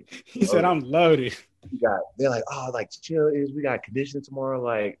 Like he said, I'm loaded. They're like, oh, like chill is we got conditioning tomorrow.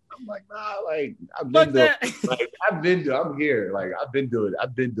 Like I'm like, nah, like I've been doing. I'm here. Like I've been doing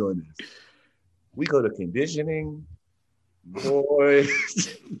this. We go to conditioning, boy.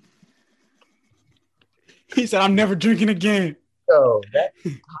 He said, I'm never drinking again. So that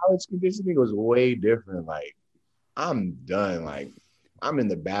college conditioning was way different. Like I'm done. Like I'm in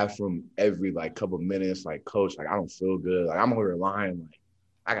the bathroom every like couple of minutes. Like coach, like I don't feel good. Like I'm over lying. Like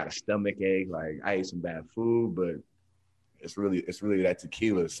I got a stomach ache. Like I ate some bad food, but it's really that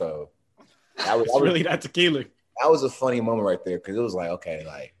tequila. So that was that tequila. That was a funny moment right there because it was like, okay,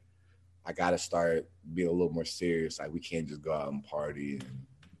 like I got to start being a little more serious. Like we can't just go out and party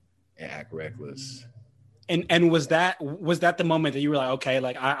and act reckless. And was that the moment that you were like, okay,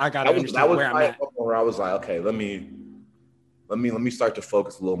 like I got to understand where I'm at? Where I was like, okay, let me start to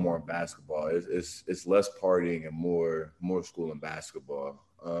focus a little more on basketball. It's less partying and more school and basketball.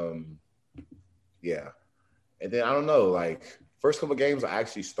 Yeah. And then I don't know, like first couple of games I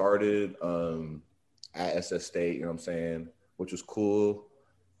actually started at SF State, you know what I'm saying, which was cool.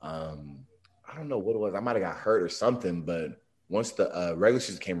 I don't know what it was. I might have got hurt or something, but once the regular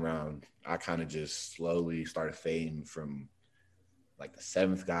season came around, I kind of just slowly started fading from like the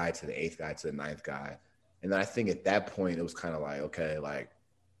 7th guy to the 8th guy to the 9th guy. And then I think at that point it was kind of like, okay, like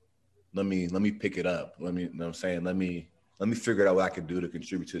let me pick it up. You know what I'm saying? Let me figure out what I could do to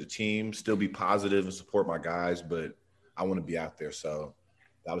contribute to the team, still be positive and support my guys, but I want to be out there. So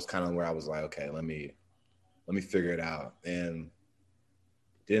that was kind of where I was like, okay, let me figure it out. And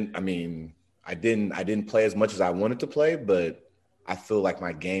I didn't play as much as I wanted to play, but I feel like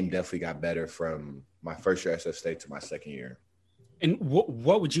my game definitely got better from my first year at SF State to my second year. And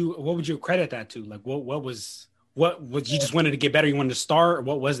what would you credit that to? Like what was What was you just wanted to get better? You wanted to start, or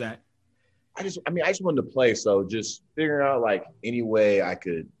what was that? I just wanted to play. So just figuring out like any way I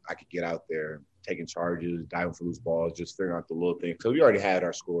could get out there, taking charges, diving for loose balls, just figuring out the little things. Because we already had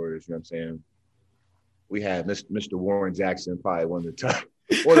our scorers, you know what I'm saying? We had Mr. Warren Jackson, probably one of the top.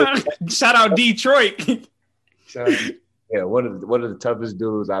 Shout out Detroit. Yeah, one of the toughest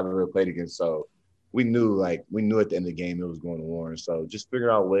dudes I've ever played against. So we knew at the end of the game it was going to Warren. So just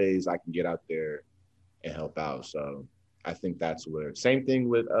figuring out ways I can get out there and help out. So I think that's where. Same thing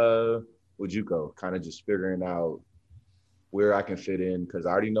with JUCO, kind of just figuring out where I can fit in because I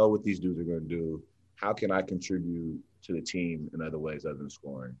already know what these dudes are going to do. How can I contribute to the team in other ways other than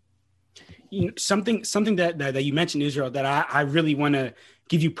scoring? You know, something that you mentioned, Israel, that I really want to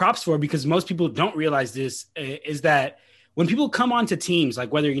give you props for, because most people don't realize this, is that when people come onto teams,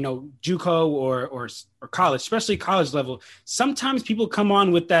 like whether, you know, JUCO or college, especially college level, sometimes people come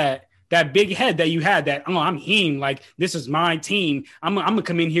on with that big head that you had, that, oh, I'm him, like this is my team. I'm gonna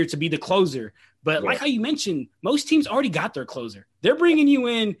come in here to be the closer. But like how you mentioned, most teams already got their closer. They're bringing you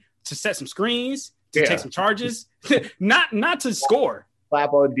in to set some screens, to take some charges, not to score.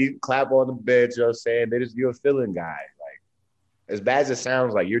 Clap on the bench, you know what I'm saying? You're a filling guy. Like, as bad as it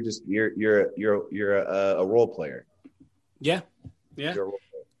sounds, like you're a role player. Yeah.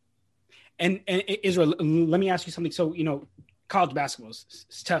 And Israel, let me ask you something. So, you know, college basketball is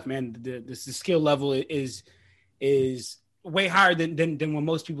tough, man. The skill level is way higher than what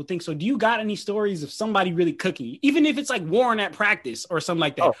most people think. So do you got any stories of somebody really cooking you, even if it's like Warren at practice or something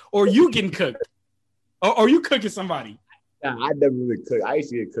like that, or you getting cooked, or you cooking somebody? Nah, I never really cooked. I used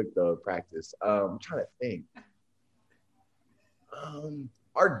to get cooked though at practice. I'm trying to think.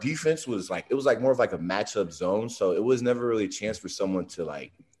 Our defense was like more of like a matchup zone, so it was never really a chance for someone to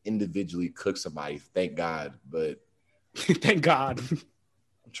like individually cook somebody. Thank God, but thank God.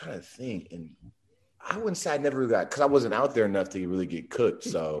 I'm trying to think, and I wouldn't say I never really got, because I wasn't out there enough to really get cooked.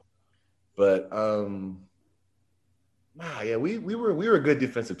 So, but we were a good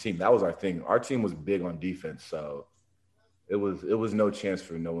defensive team. That was our thing. Our team was big on defense, so it was no chance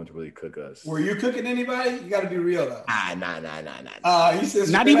for no one to really cook us. Were you cooking anybody? You got to be real though. Nah. He says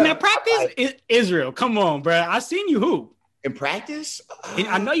not even at practice. Israel, come on, bro. I seen you hoop. In practice?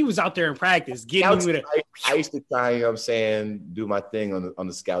 I know you was out there in practice getting with it. I used to try, you know what I'm saying, do my thing on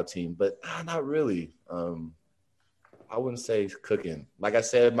the scout team, but not really. I wouldn't say cooking. Like I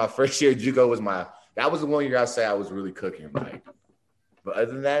said, my first year at JUCO that was the one year I say I was really cooking. Like, but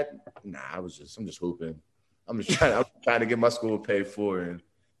other than that, I'm just hooping. I'm trying to get my school paid for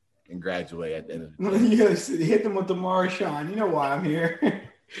and graduate at the end of the day. Yes, hit them with the Marshawn. You know why I'm here.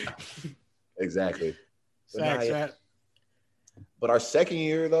 Exactly. Facts. But our second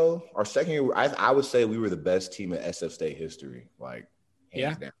year, I would say we were the best team in SF State history. Like,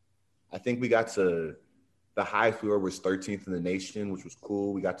 hands down. I think we got to the highest we were was 13th in the nation, which was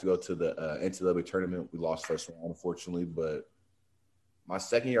cool. We got to go to the NCAA tournament. We lost first round, unfortunately. But my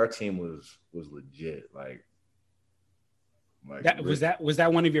second year, our team was legit. Was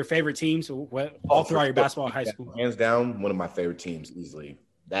that one of your favorite teams? All throughout your basketball high school? Hands down, one of my favorite teams, easily.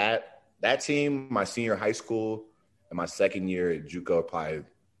 That team, my senior high school, and my second year at JUCO are probably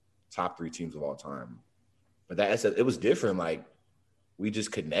top 3 teams of all time. But it was different. Like, we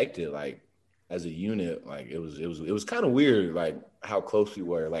just connected, like, as a unit. Like, it was kind of weird, like, how close we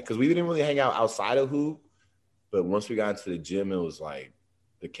were. Like, because we didn't really hang out outside of hoop. But once we got into the gym, it was like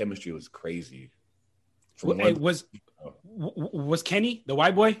the chemistry was crazy. Was Kenny, the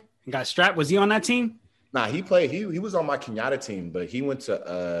white boy, got strapped? Was he on that team? Nah, he played. He was on my Kenyatta team, but he went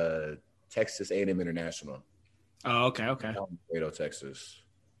to Texas A&M International. Oh, okay. Laredo, Texas.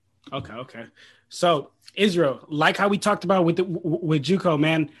 Okay. So, Israel, like how we talked about with JUCO,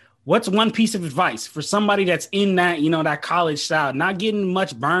 man, what's one piece of advice for somebody that's in that, you know, that college style, not getting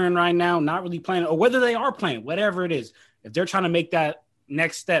much burn right now, not really playing, or whether they are playing, whatever it is, if they're trying to make that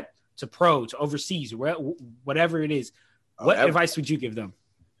next step to pro, to overseas, whatever it is, what advice would you give them?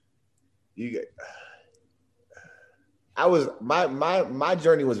 My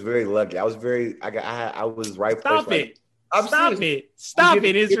journey was very lucky. I was right. Stop it! Stop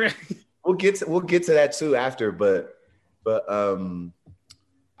it, Israel. We'll get to that too after, but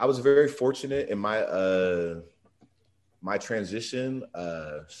I was very fortunate in my my transition.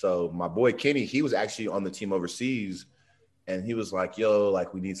 So my boy Kenny, he was actually on the team overseas, and he was like, "Yo,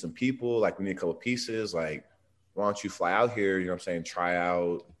 like we need some people, like we need a couple pieces, like why don't you fly out here? You know what I'm saying? Try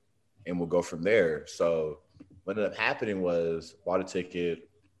out, and we'll go from there." So what ended up happening was bought a ticket,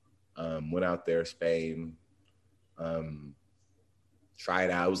 went out there, Spain, tried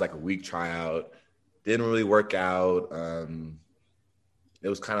out. It was like a week tryout. Didn't really work out. it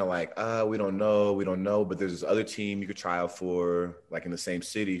was kind of like, we don't know. But there's this other team you could try out for, like in the same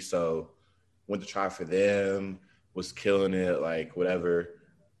city. So went to try for them, was killing it, like whatever.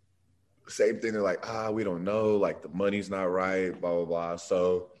 Same thing. They're like, we don't know. Like the money's not right, blah, blah, blah.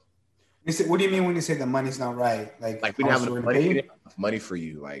 So. What do you mean when you say the money's not right? Like we didn't have enough money for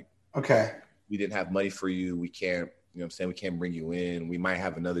you. Like, okay. We didn't have money for you. We can't, you know what I'm saying? We can't bring you in. We might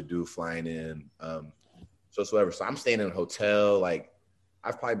have another dude flying in. So I'm staying in a hotel. Like,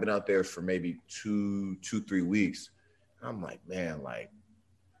 I've probably been out there for maybe 3 weeks. I'm like, man, like,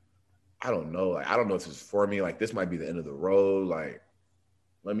 I don't know. Like, I don't know if this is for me. Like, this might be the end of the road. Like,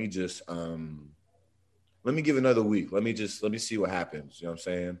 let me just, let me give another week. Let me see what happens. You know what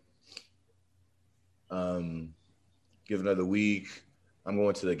I'm saying? Give another week. I'm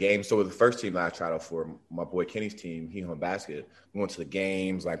going to the game. So with the first team that I tried out for, my boy Kenny's team, he on basket. I'm going to the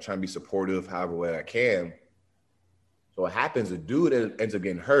games, like trying to be supportive however way I can. So what happens, a dude ends up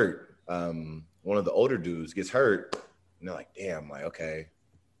getting hurt. One of the older dudes gets hurt. And they're like, damn, like, okay.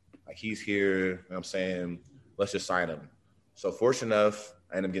 Like he's here, you know what I'm saying? Let's just sign him. So fortunate enough,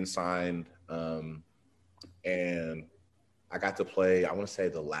 I ended up getting signed. And I got to play, I want to say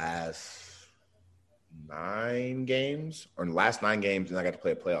the last 9 games, or in the last 9 games, and I got to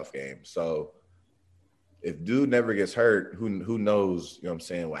play a playoff game. So if dude never gets hurt, who knows, you know what I'm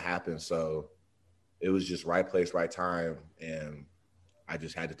saying, what happens. So it was just right place, right time, and I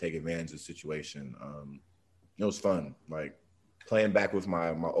just had to take advantage of the situation. It was fun, like playing back with my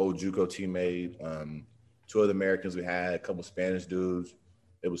old JUCO teammate, 2 other Americans we had, a couple Spanish dudes.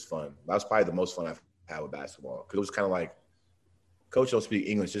 It was fun. That was probably the most fun I've had with basketball, because it was kind of like, coach don't speak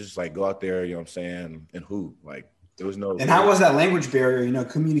English. It's just like go out there, you know what I'm saying, and hoop. Like there was no. And how was that language barrier? You know,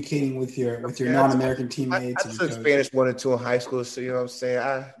 communicating with your non-American teammates. I took Spanish 1 and 2 in high school, so you know what I'm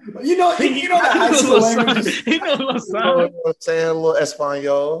saying. You know the high school language. You know what I'm saying, a little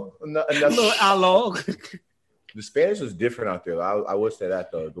Espanol, a little allo. The Spanish was different out there. I would say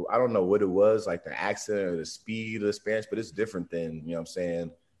that though. I don't know what it was, like the accent or the speed of the Spanish, but it's different than, you know what I'm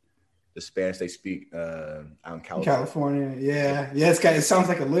saying, the Spanish they speak out in California. Yeah. It sounds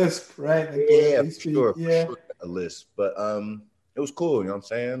like a lisp, right? Like sure, a lisp. But it was cool, you know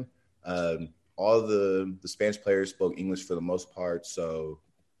what I'm saying? All the Spanish players spoke English for the most part, so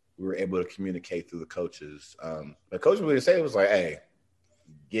we were able to communicate through the coaches. The coach really said, it was like, hey,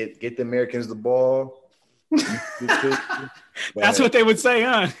 get the Americans the ball. That's what they would say,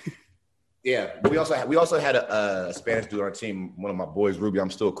 huh? Yeah, we also had a Spanish dude on our team. One of my boys, Ruby.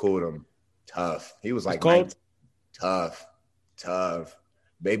 I'm still cool with him. Tough. He was like 19. Tough.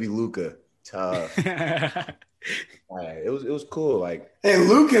 Baby Luca, tough. It was cool. Like, hey,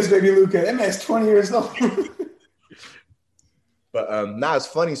 baby Luca. That man's 20 years old. But now it's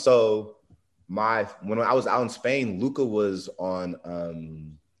funny. So when I was out in Spain, Luca was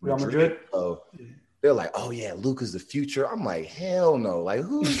on Real Madrid. So they're like, oh yeah, Luca's the future. I'm like, hell no. Like,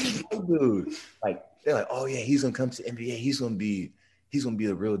 who's this dude? Like, they're like, oh yeah, he's gonna come to NBA. He's gonna be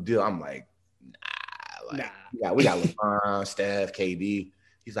the real deal. I'm like, nah. Like, we got LeBron, Steph, KD.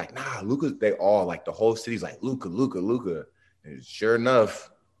 He's like, nah, Luca. They all, like, the whole city's like, Luca. And sure enough,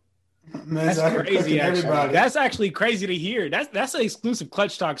 man, that's crazy. Actually, that's actually crazy to hear. That's an exclusive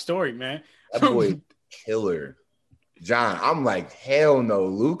Clutch Talk story, man. That boy, killer. John, I'm like, hell no,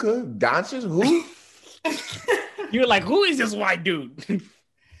 Luca Doncic, who? You're like, who is this white dude?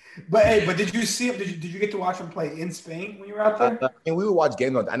 But did you see him? Did you get to watch him play in Spain when you were out there? And we would watch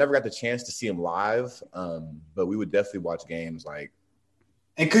games. I never got the chance to see him live, but we would definitely watch games. Like,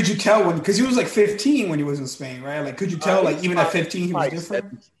 and could you tell because he was like 15 when he was in Spain, right? Like, could you tell even at 15 he was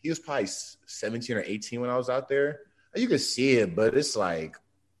different? He was probably 17 or 18 when I was out there. You could see it, but it's like.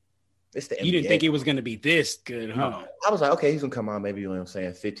 It's the NBA. You didn't think it was going to be this good, huh? I was like, okay, he's going to come out maybe, you know what I'm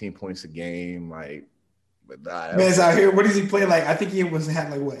saying, 15 points a game. Like, but man's out here. What does he play? Like, I think he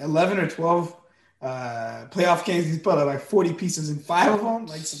had like, what, 11 or 12 playoff games. He's put like 40 pieces in 5 of them.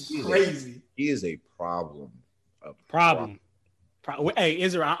 Like, some crazy. He is a problem. Hey,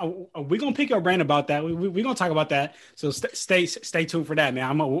 Israel, we're going to pick your brain about that. We're going to talk about that. So stay tuned for that,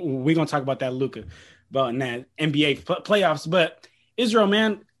 man. We're going to talk about that, Luka, about that NBA playoffs. But, Israel,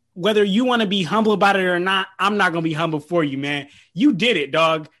 man, whether you want to be humble about it or not, I'm not going to be humble for you, man. You did it,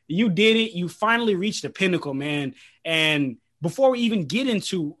 dog. You did it. You finally reached the pinnacle, man. And before we even get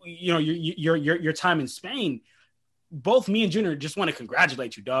into, you know, your time in Spain, both me and Junior just want to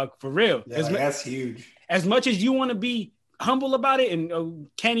congratulate you, dog, for real. Yeah, that's huge. As much as you want to be humble about it, and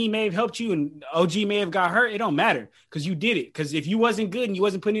Kenny may have helped you and OG may have got hurt, it don't matter because you did it. Because if you wasn't good and you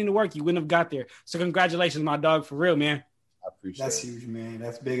wasn't putting in the work, you wouldn't have got there. So congratulations, my dog, for real, man. I appreciate That's huge, man.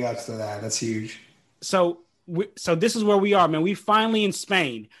 That's big ups to that. That's huge. So So this is where we are, man. We finally in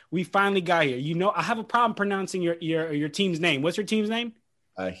Spain. We finally got here. You know, I have a problem pronouncing your team's name. What's your team's name?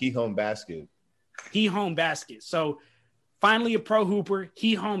 Gijón Basket. Gijón Basket. So finally a pro hooper.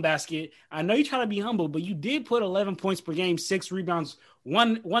 Gijón Basket. I know you try to be humble, but you did put 11 points per game, 6 rebounds,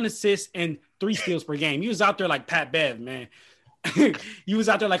 one assist, and 3 steals per game. You was out there like Pat Bev, man. You was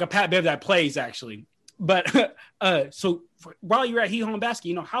out there like a Pat Bev that plays, actually. But while you were at Gijón Basket,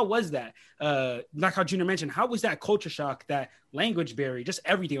 you know, how was that? Like how Junior mentioned, how was that culture shock, that language barrier, just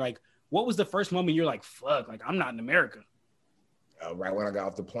everything? Like, what was the first moment you're like, fuck, like, I'm not in America? Right when I got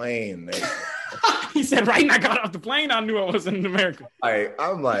off the plane. He said, right when I got off the plane, I knew I wasn't in America.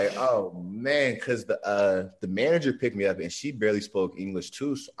 I'm like, oh, man, because the manager picked me up, and she barely spoke English,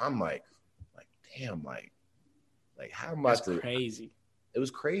 too. So I'm like, damn, like how much? That's crazy. It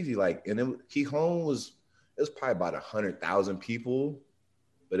was crazy. Like, and Gijón was probably about 100,000 people,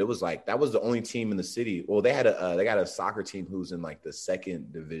 but it was like that was the only team in the city. Well, they got a soccer team who's in like the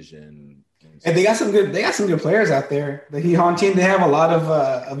 2nd division, and they got some good players out there. The Gijón team, they have a lot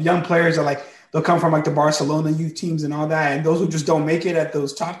of young players that like they'll come from like the Barcelona youth teams and all that, and those who just don't make it at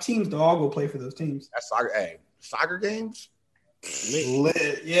those top teams, they'll all go play for those teams. That's soccer. Hey, soccer games.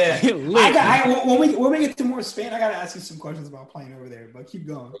 Lit. Yeah. Lit. When we get to more Spain, I gotta ask you some questions about playing over there, but keep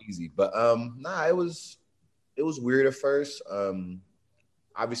going. Easy. But it was weird at first.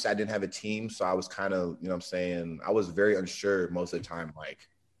 Obviously I didn't have a team, so I was kind of, you know what I'm saying, I was very unsure most of the time, like,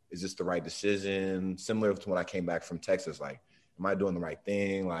 is this the right decision? Similar to when I came back from Texas, like, am I doing the right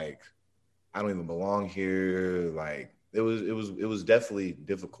thing? Like, I don't even belong here. Like, it was definitely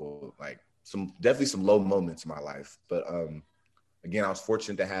difficult, like definitely some low moments in my life. But again, I was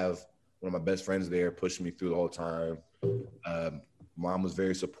fortunate to have one of my best friends there pushing me through the whole time. Mom was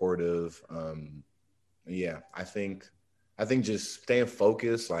very supportive. Yeah, I think just staying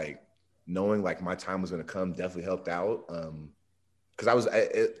focused, like knowing like my time was going to come, definitely helped out. Because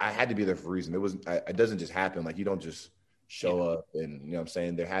I had to be there for a reason. It doesn't just happen. Like, you don't just show up, and you know what I'm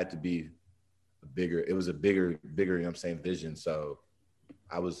saying. There had to be a bigger, you know what I'm saying, vision. So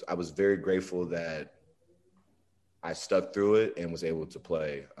I was very grateful that I stuck through it and was able to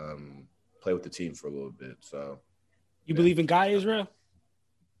play with the team for a little bit. So, you believe in God, Israel?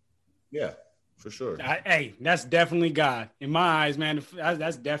 Yeah, for sure. Hey, that's definitely God in my eyes, man.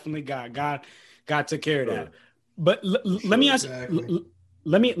 That's definitely God. God took care of that. But let me ask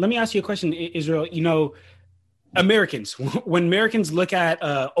you a question, Israel. You know, Americans, when Americans look at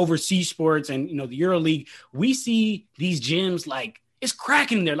overseas sports and, you know, the EuroLeague, we see these gyms like, it's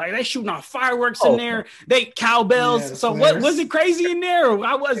cracking there. Like, they shooting off fireworks in there. They cowbells. Yeah, so what was it crazy in there? Or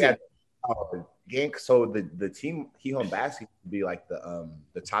how was it? So the team Gijón Basket would be like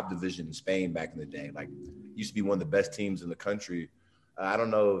the top division in Spain back in the day. Like, used to be one of the best teams in the country. I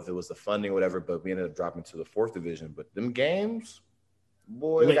don't know if it was the funding or whatever, but we ended up dropping to the 4th division. But them games,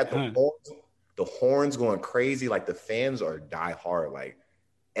 boy, they got the horns going crazy. Like, the fans are die hard. Like,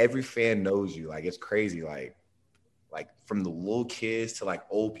 every fan knows you. Like, it's crazy. Like from the little kids to like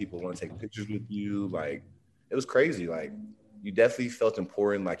old people want to take pictures with you. Like, it was crazy. Like, you definitely felt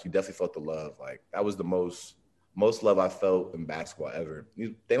important. Like, you definitely felt the love. Like, that was the most love I felt in basketball ever.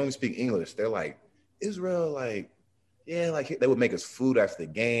 They don't even speak English. They're like, Israel, like, yeah, like, they would make us food after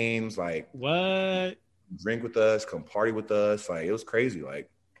the games. Like, what? Drink with us, come party with us. Like, it was crazy. Like,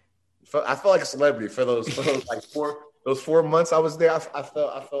 I felt like a celebrity for those like 4 months I was there. I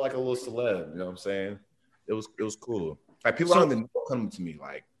felt like a little celeb. You know what I'm saying? It was cool. Like, people don't even come to me.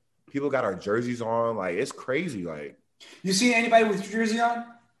 Like, people got our jerseys on. Like, it's crazy. Like, you see anybody with your jersey on?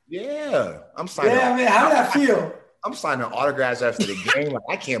 Yeah, I'm signing. Yeah, man, how did that feel? I'm signing autographs after the game. Like,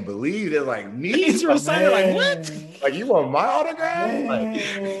 I can't believe it. Like, me, Israel signing, like, what? Like, you want my autograph? Like,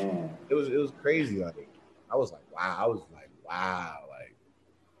 it was crazy. Like, I was like, wow. Like,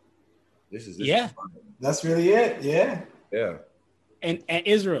 this is fun. That's really it. Yeah. Yeah. And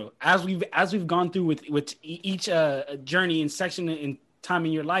Israel, as we've gone through with each journey and section and time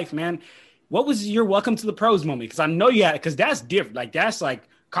in your life, man, what was your welcome to the pros moment? Because I know you had, because that's different. Like, that's like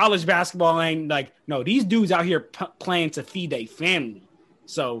college basketball ain't like, no, these dudes out here playing to feed their family.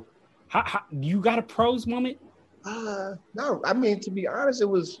 So, how you got a pros moment? No, I mean, to be honest, it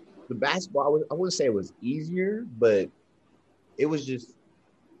was the basketball. I wouldn't say it was easier, but it was just,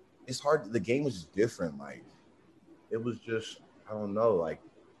 it's hard. The game was just different. Like, it was just, I don't know, like,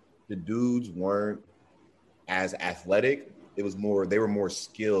 the dudes weren't as athletic. They were more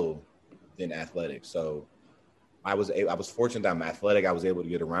skilled than athletic. So I was fortunate that I'm athletic. I was able to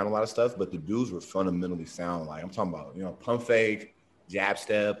get around a lot of stuff, but the dudes were fundamentally sound. Like, I'm talking about, you know, pump fake, jab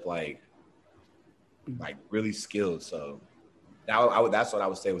step, like really skilled. So that's what I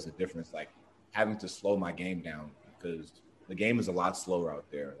would say was the difference. Like, having to slow my game down because the game is a lot slower out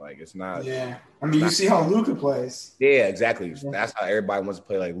there. Like it's not. Yeah, I mean, you see how Luka plays. Yeah, exactly. That's how everybody wants to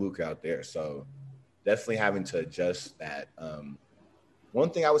play like Luka out there. So definitely having to adjust that. One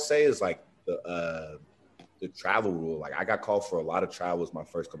thing I would say is like the travel rule. Like I got called for a lot of travels my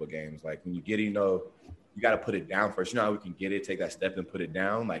first couple of games. Like when you get it, you know, you got to put it down first. You know how we can get it, take that step and put it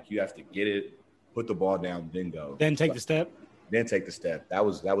down. Like you have to get it, put the ball down, then go. Then take the step. Then take the step. That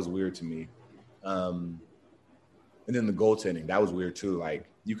was weird to me. And then the goaltending, that was weird too. Like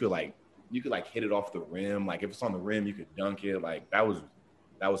you could hit it off the rim. Like if it's on the rim, you could dunk it. Like that was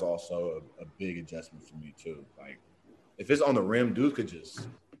also a big adjustment for me too. Like if it's on the rim, dude could just, you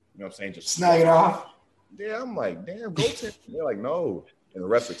know what I'm saying, just snag it off. Yeah, I'm like, damn, goaltending. They're like, no. And the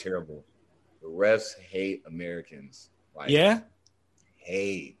refs are terrible. The refs hate Americans. Like, yeah?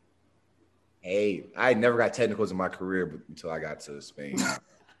 Hate. I never got technicals in my career until I got to Spain.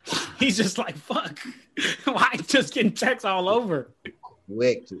 He's just like, fuck. Why just getting texts all over?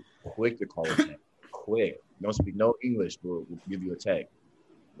 Quick to call a text. Quick. Don't speak no English. We'll give you a text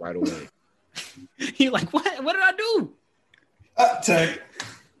right away. He like, what? What did I do? Tech.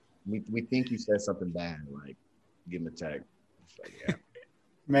 We think you said something bad. Like, give him a tag. Like, yeah.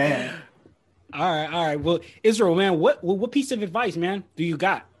 Man. All right. Well, Israel, man, what piece of advice, man, do you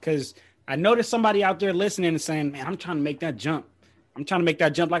got? Because I noticed somebody out there listening and saying, man, I'm trying to make that jump. I'm trying to make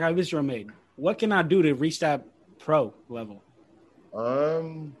that jump like how Israel made. What can I do to reach that pro level?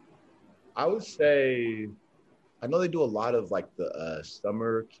 I would say, I know they do a lot of like the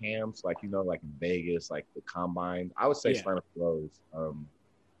summer camps, like, you know, like in Vegas, like the combine. I would say sign up for those.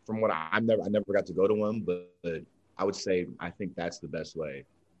 From what I never got to go to one, but I would say I think that's the best way.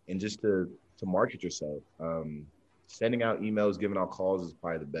 And just to market yourself. Sending out emails, giving out calls is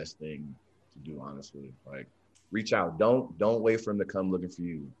probably the best thing to do, honestly. Like, reach out. Don't wait for them to come looking for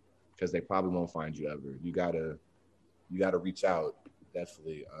you, because they probably won't find you ever. You gotta reach out.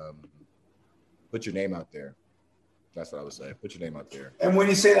 Definitely. Put your name out there. That's what I would say. Put your name out there. And when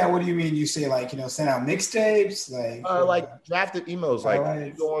you say that, what do you mean? You say like, you know, send out mixtapes, like drafted emails. Like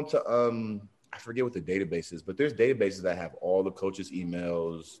you go on to I forget what the database is, but there's databases that have all the coaches'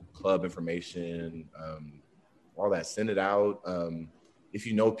 emails, club information, all that. Send it out. If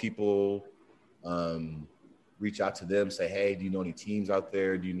you know people, reach out to them. Say, hey, do you know any teams out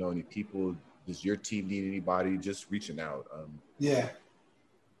there? Do you know any people? Does your team need anybody? Just reaching out. Yeah.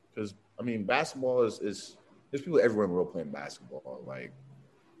 Because I mean, basketball is there's people everywhere in the world playing basketball. Like,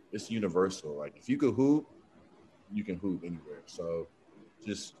 it's universal. Like, if you could hoop, you can hoop anywhere. So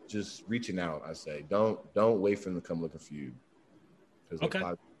just reaching out, I say. Don't wait for them to come looking for you.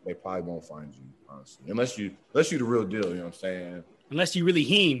 Because they probably won't find you, honestly. Unless you the real deal, you know what I'm saying? Unless you really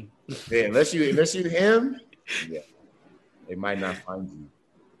him. Yeah, unless you him, yeah. They might not find you.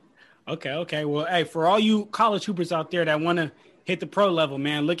 Okay. Well, hey, for all you college hoopers out there that want to hit the pro level,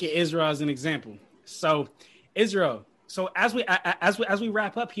 man, look at Israel as an example. So, Israel, as we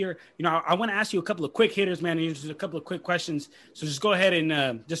wrap up here, you know, I want to ask you a couple of quick hitters, man, and just a couple of quick questions. So just go ahead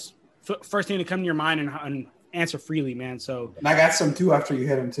and just first thing to come to your mind and answer freely, man. So, and I got some too after you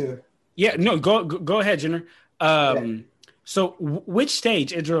hit them too. Yeah, no, go ahead, Jenner. So which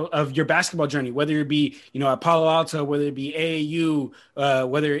stage, Israel, of your basketball journey, whether it be, you know, at Palo Alto, whether it be AAU,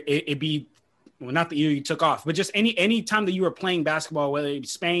 whether it be, well, not the year you took off, but just any time that you were playing basketball, whether it be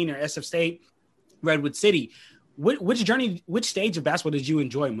Spain or SF State, Redwood City, which stage of basketball did you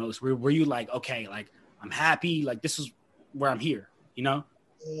enjoy most? Were you like, okay, like I'm happy, like this is where I'm here, you know?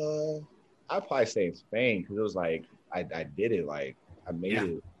 I'd probably say in Spain, because it was like I did it, like I made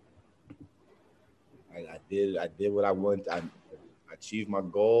it. I did what I wanted. I achieved my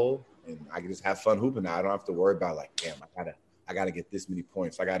goal, and I can just have fun hooping now. I don't have to worry about like, damn, I gotta get this many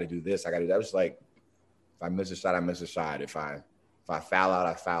points. I gotta do this. I was just like, if I miss a shot, I miss a shot. If I foul out,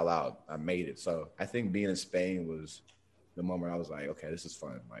 I foul out. I made it. So I think being in Spain was the moment I was like, okay, this is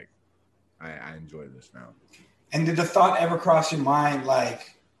fun. Like I enjoy this now. And did the thought ever cross your mind,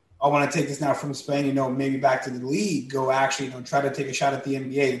 like, I want to take this now from Spain, you know, maybe back to the league, go actually, you know, try to take a shot at the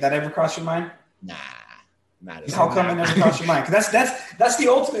NBA? Did that ever cross your mind? Nah. How come it never crossed your mind? Because that's the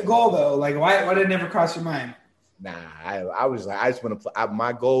ultimate goal, though. Like, why did it never cross your mind? Nah, I was like, I just want to play.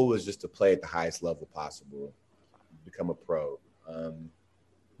 My goal was just to play at the highest level possible, become a pro.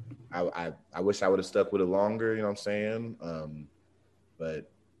 I wish I would have stuck with it longer. You know what I'm saying?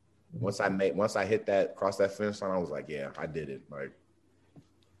 But once I hit that, cross that finish line, I was like, yeah, I did it. Like,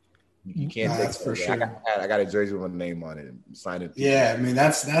 you can't take for sure. I got a jersey with my name on it. Signed it. Yeah, I mean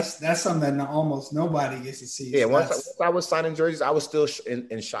that's something that almost nobody gets to see. Yeah, once I was signing jerseys, I was still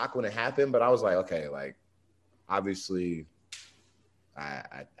in shock when it happened, but I was like, okay, like obviously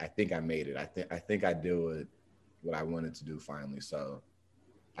I think I made it. I think I did what I wanted to do finally. So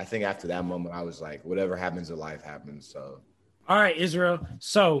I think after that moment, I was like, whatever happens in life happens. So all right, Israel.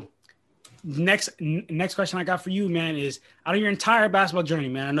 So next question I got for you, man, is out of your entire basketball journey,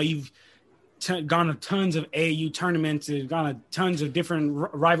 man. I know you've gone to tons of AAU tournaments, you've gone to tons of different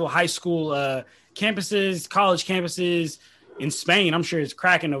rival high school campuses, college campuses in Spain. I'm sure it's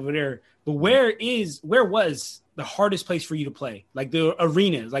cracking over there. But where was the hardest place for you to play? Like the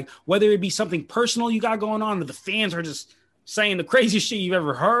arenas, like whether it be something personal you got going on, or the fans are just saying the craziest shit you've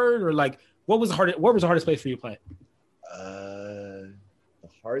ever heard, or like what was the hardest place for you to play? The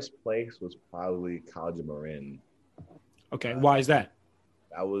hardest place was probably College of Marin. Okay, why is that?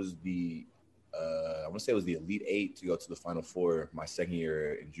 That was the I want to say it was the Elite Eight to go to the Final Four my second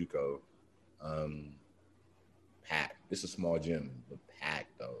year in JUCO. Packed. It's a small gym, but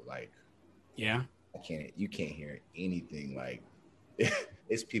packed though. Like, yeah, you can't hear anything. Like,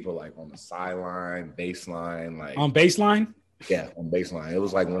 it's people like on the sideline, baseline, like on baseline. Yeah, on baseline. It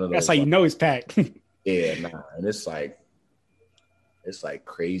was like one of those. That's how you know it's packed. Yeah, nah, and it's like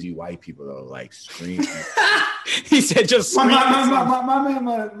crazy white people though, like screaming. He said, "Just my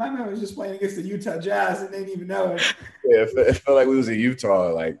man was just playing against the Utah Jazz and they didn't even know it." Yeah, it felt like we was in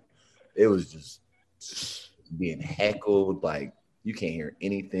Utah. Like it was just being heckled. Like you can't hear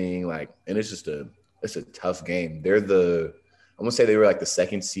anything. Like, and it's a tough game. I'm gonna say they were like the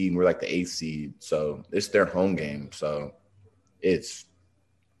second seed, and we're like the 8th seed. So it's their home game. So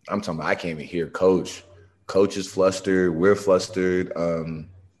I'm talking about I can't even hear coach. Coach is flustered. We're flustered.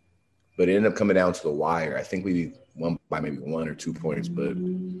 But it ended up coming down to the wire. I think we won by maybe 1 or 2 points, but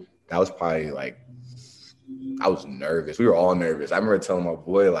that was probably like I was nervous. We were all nervous. I remember telling my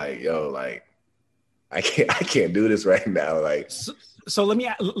boy, like, yo, like I can't do this right now. Like so let me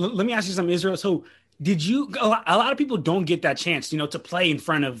ask you something, Israel. So did you a lot of people don't get that chance, to play in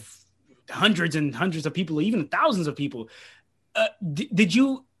front of hundreds and hundreds of people, even thousands of people. Did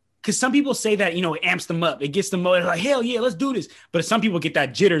you? Because some people say that, it amps them up. It gets them like, hell yeah, let's do this. But some people get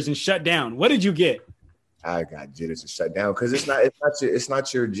that jitters and shut down. What did you get? I got jitters and shut down because it's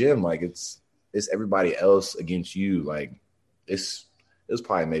not your gym. Like it's everybody else against you. Like it was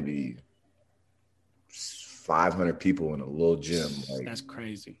probably maybe 500 people in a little gym. Like that's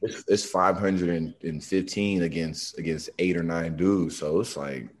crazy. It's 515 against 8 or 9 dudes. So it's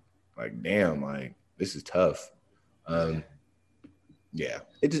like damn, like this is tough. Yeah,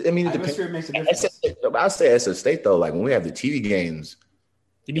 it depends. Atmosphere makes a difference. I'll say SA State though, like when we have the TV games,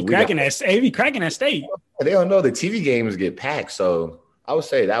 they be cracking that state. They don't know the TV games get packed. So I would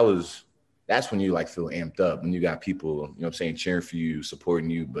say that's when you like feel amped up when you got people, cheering for you, supporting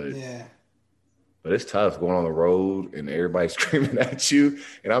you. But yeah, but it's tough going on the road and everybody screaming at you.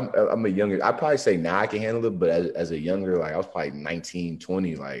 And I'm a younger. I probably say now I can handle it, but as a younger, like I was probably 19,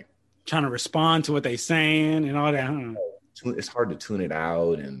 20, like trying to respond to what they saying and all that. Huh? It's hard to tune it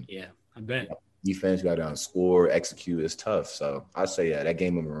out, and yeah, I bet defense got down, score, execute. It's tough. So I say, yeah, that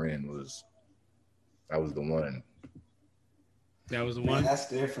game of Marin was the one. That was the one. That's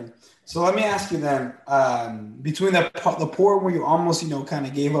different. So let me ask you then, between the part where you almost kind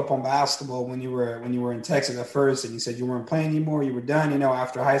of gave up on basketball when you were in Texas at first, and you said you weren't playing anymore, you were done.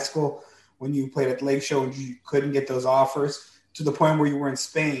 After high school, when you played at the Lake Show and you couldn't get those offers. To the point where you were in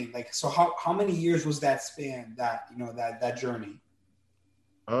Spain, like, so how many years was that span, that journey?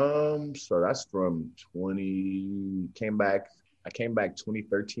 So that's from I came back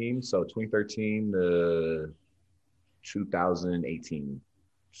 2013. So 2013 to 2018.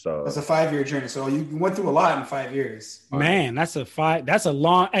 So that's a 5-year journey. So you went through a lot in 5 years. Man, that's a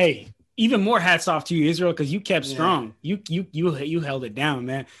long, even more hats off to you, Israel, because you kept strong. You held it down,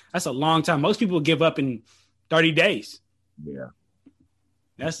 man. That's a long time. Most people give up in 30 days. Yeah,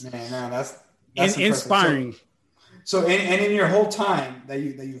 that's inspiring. So in your whole time that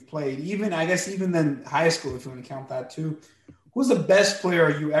you've played, even then high school, if you want to count that too, who's the best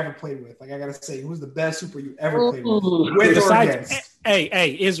player you ever played with? Like I gotta say, who's the best super you ever played with or against?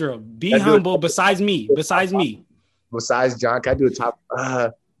 Hey, Israel, be humble. Besides me, besides John, can I do a top?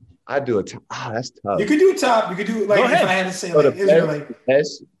 I do a top. That's tough. You could do top. You could do like if I had to say like Israel, like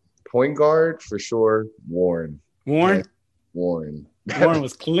best point guard for sure. Warren. Warren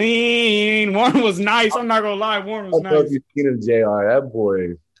was clean. Warren was nice. I'm not gonna lie. Warren was nice. You've seen him, JR. That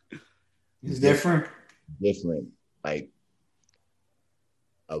boy. He's different. Different. Like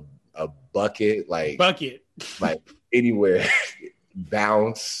a bucket. Like anywhere.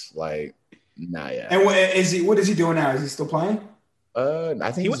 Bounce. Like yeah. And what is he doing now? Is he still playing?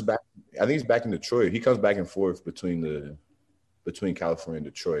 I think he's back. I think he's back in Detroit. He comes back and forth between California and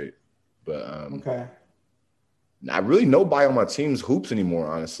Detroit. But okay. I really nobody on my team's hoops anymore,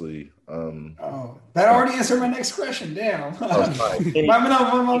 honestly. That already answered my next question. Damn.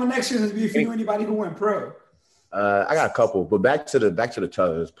 My next question would be if you knew anybody who went pro. I got a couple, but back to the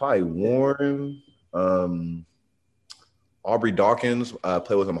Tugs. Probably Warren, Aubrey Dawkins.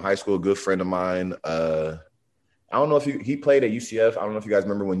 Played with him in high school. A good friend of mine. I don't know if he played at UCF. I don't know if you guys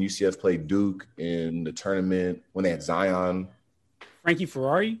remember when UCF played Duke in the tournament when they had Zion. Frankie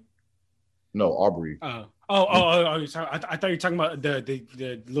Ferrari? No, Aubrey. Oh! Sorry. I thought you were talking about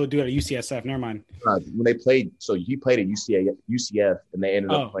the little dude at UCSF. Never mind. When they played, so he played at UCF, and they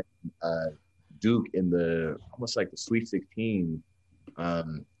ended up playing Duke in the almost like the Sweet 16. He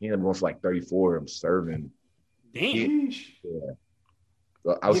ended up going for like 34. I'm serving. Damn.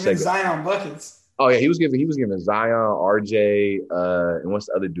 So I was giving Zion buckets. Oh yeah, he was giving Zion, RJ, and what's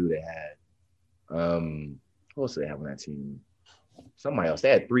the other dude they had? Who else did they have on that team? Somebody else. They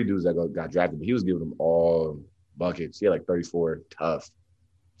had 3 dudes that got drafted, but he was giving them all buckets. He had like 34, tough.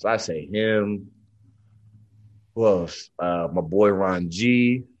 So I say him. Who else? My boy Ron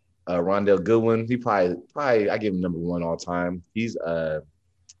G, Rondell Goodwin. He probably I give him number 1 all time. He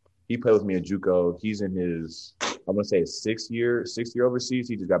played with me at JUCO. He's in his I'm gonna say his 6th year overseas.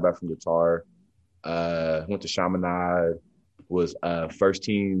 He just got back from Qatar. Went to Chaminade. Was first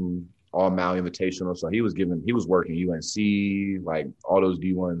team All Maui Invitational, so he was working UNC, like all those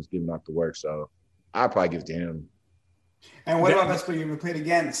D1s giving out the work. So I'd probably give it to him. And what about best player you ever played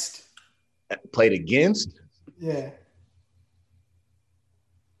against? Played against? Yeah.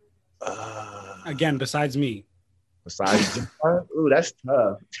 Again, besides me. Ooh, that's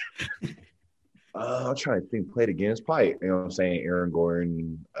tough. I'm trying to think. Played against, probably. You know what I'm saying? Aaron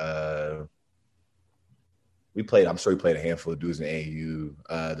Gordon. I'm sure we played a handful of dudes in AAU.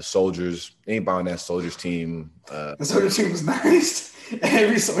 The Soldiers, anybody on that Soldiers team. The Soldiers team was nice.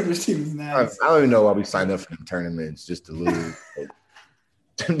 Every Soldiers team was nice. I don't even know why we signed up for them tournaments just to lose.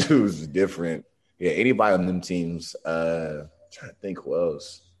 Them dudes was different. Yeah, anybody on them teams. I'm trying to think who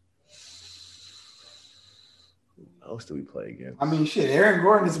else. Who else do we play against? I mean, shit, Aaron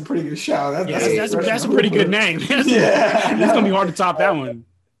Gordon is a pretty good shout. That's a pretty good name. It's going to be hard to top that one.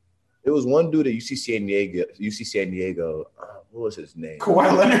 It was one dude at UC San Diego. What was his name?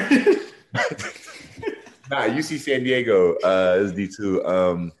 Kawhi Leonard. UC San Diego is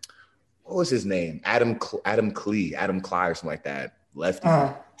D2. What was his name? Adam Clee or something like that. Lefty,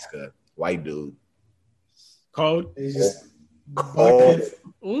 white dude. Cold.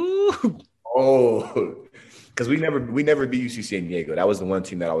 Ooh. Oh, because we never beat UC San Diego. That was the one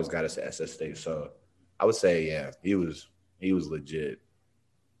team that always got us to SS State. So I would say, yeah, he was legit.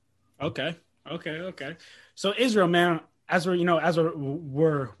 Okay. So Israel, man, as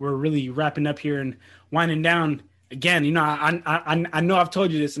we're really wrapping up here and winding down again, I know I've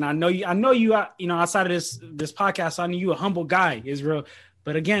told you this, and I know you outside of this podcast, I know you a humble guy, Israel.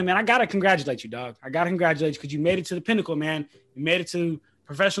 But again, man, I gotta congratulate you, dog. I gotta congratulate you because you made it to the pinnacle, man. You made it to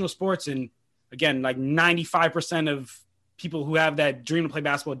professional sports, and again, like 95% of people who have that dream to play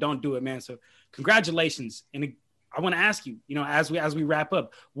basketball don't do it, man. So congratulations. And I want to ask you, as we wrap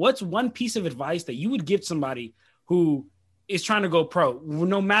up, what's one piece of advice that you would give somebody who is trying to go pro,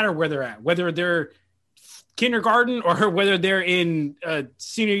 no matter where they're at, whether they're kindergarten or whether they're in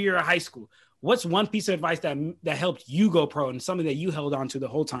senior year of high school? What's one piece of advice that helped you go pro and something that you held on to the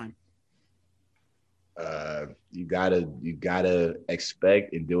whole time? You gotta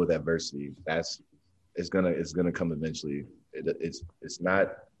expect and deal with adversity. It's gonna come eventually. It's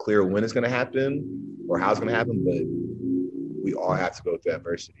not clear when it's gonna happen or how it's gonna happen, but we all have to go through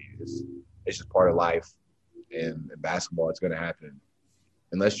adversity. It's just part of life, and in basketball, it's gonna happen.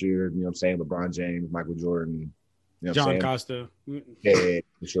 Unless you're, LeBron James, Michael Jordan, John Costa. Yeah,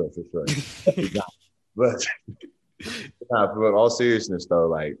 for sure. But all seriousness though,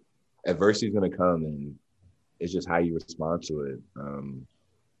 like adversity is gonna come, and it's just how you respond to it,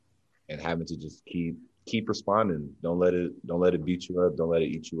 and having to just keep responding. Don't let it beat you up. Don't let it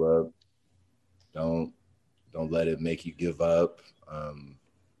eat you up. Don't let it make you give up.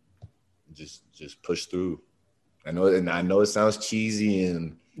 Just push through. I know it sounds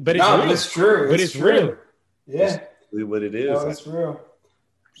cheesy but it's true. But it's real. Yeah, it's really what it is. No, it's real.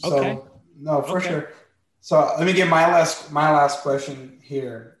 So, okay. No, for sure. So let me get my last question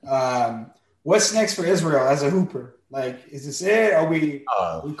here. What's next for Israel as a hooper? Like, is this it? Are we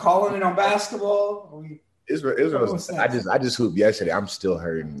calling it on basketball? Israel. I just hooped yesterday. I'm still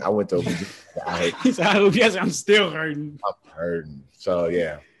hurting. I went to I hooped yesterday. I'm still hurting. I'm hurting. So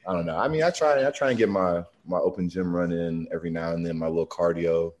yeah, I don't know. I mean, I try and get my open gym run in every now and then, my little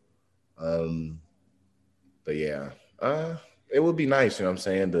cardio. But yeah, it would be nice,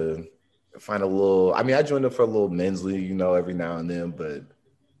 to find a little. I mean, I joined up for a little men's league, you know, every now and then, but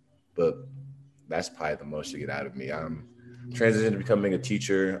that's probably the most you get out of me. I'm transitioning to becoming a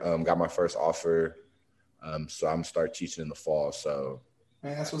teacher. Got my first offer, so I'm start teaching in the fall. So,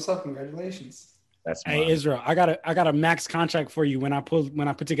 man, that's what's up. Congratulations. That's hey Israel. I got a max contract for you when I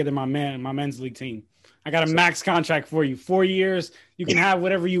put together my men's league team. I got a max contract for you. 4 years. You can have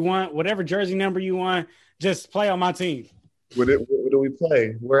whatever you want, whatever jersey number you want. Just play on my team. Where do we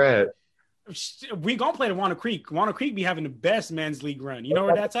play? Where at? We gonna play at Walnut Creek. Walnut Creek be having the best men's league run. You know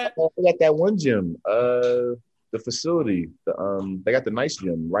where that's at? They got that one gym. The facility. They got the nice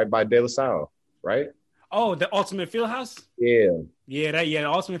gym right by De La Salle, right? Oh, the Ultimate Fieldhouse? Yeah. The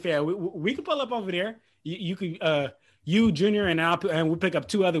Ultimate Field. We could pull up over there. You could you Junior and we'll pick up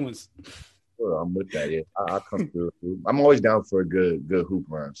 2 other ones. Sure, I'm with that. Yeah, I'll come through. I'm always down for a good hoop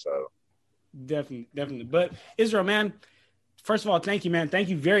run. So definitely. But Israel, man, first of all, thank you, man. Thank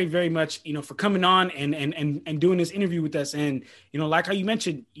you very, very much, you know, for coming on and doing this interview with us. And, you know, like how you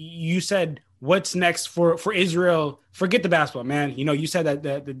mentioned, you said what's next for Israel. Forget the basketball, man. You know, you said that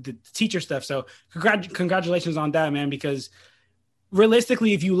the teacher stuff. So congratulations on that, man, because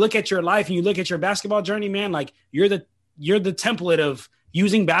realistically, if you look at your life and you look at your basketball journey, man, like you're the template of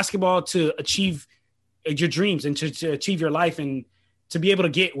using basketball to achieve your dreams and to achieve your life and to be able to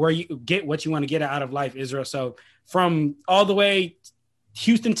get where you get what you want to get out of life, Israel. So from all the way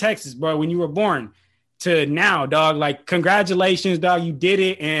Houston, Texas, bro, when you were born to now, dog, like congratulations, dog, you did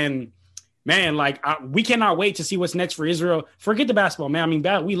it. And man, like we cannot wait to see what's next for Israel. Forget the basketball, man. I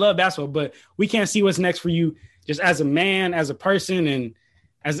mean, we love basketball, but we can't see what's next for you just as a man, as a person, and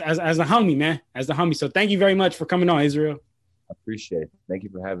as a homie, man, as the homie. So thank you very much for coming on, Israel. I appreciate it. Thank you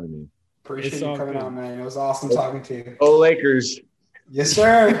for having me. Appreciate you coming on, man. It was awesome talking to you. Oh, Lakers. Yes,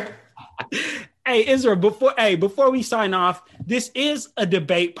 sir. Hey, Israel, before we sign off, this is a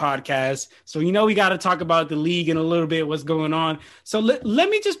debate podcast. So, you know, we got to talk about the league and a little bit what's going on. So let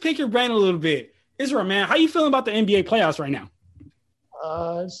me just pick your brain a little bit. Israel, man, how you feeling about the NBA playoffs right now?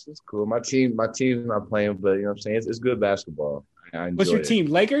 It's cool. My team's not playing, but you know what I'm saying? It's good basketball. I enjoy What's your team?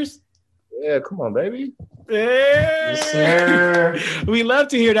 Lakers? Yeah, come on, baby. Hey! Yes, sir. We love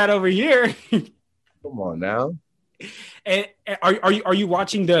to hear that over here. Come on now. And are you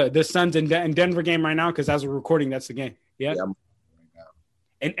watching the Suns and Denver game right now? Because as we're recording, that's the game. Yeah. I'm right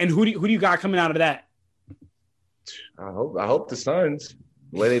now. And who do you got coming out of that? I hope the Suns,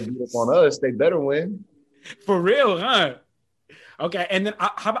 the way they beat up on us, they better win. For real, huh? Okay, and then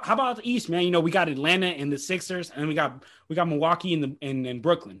how about the East, man? You know, we got Atlanta and the Sixers, and we got Milwaukee and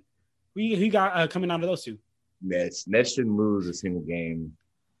Brooklyn. Who got coming out of those two? Nets shouldn't lose a single game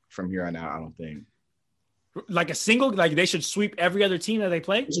from here on out, I don't think. Like they should sweep every other team that they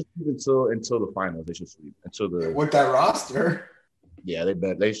play? They should sweep until the finals. They should sweep until the with that roster. Yeah,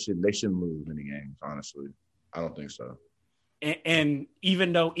 they shouldn't lose any games, honestly. I don't think so. And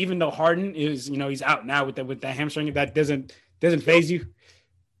even though Harden is, you know, he's out now with that hamstring, that doesn't phase you.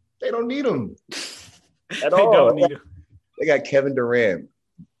 They don't need him at They all. don't need him. They got Kevin Durant.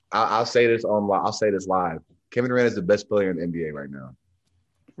 I'll say this live. Kevin Durant is the best player in the NBA right now.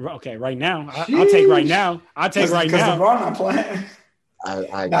 Okay, right now. I'll take right now. Because LeBron not playing.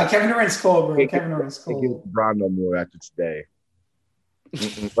 Kevin Durant's cold, bro. Kevin Durant's cold. Can't give LeBron no more after today.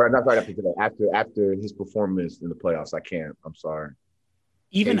 Not right after today. After his performance in the playoffs, I can't. I'm sorry.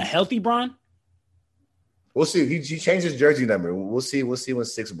 Even a healthy Bron? We'll see. He changed his jersey number. We'll see when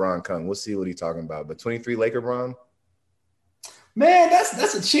 6 Bron comes. We'll see what he's talking about. But 23 Laker Bron? Man,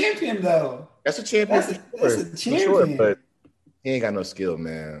 that's a champion though. That's a champion. That's a champion. Sure, but he ain't got no skill,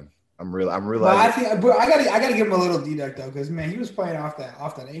 man. I'm realizing. But I gotta give him a little deduct though, because man, he was playing off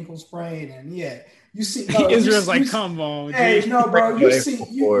that ankle sprain, and yeah, you see. Israel's like, come on, hey, dude. No, bro, you see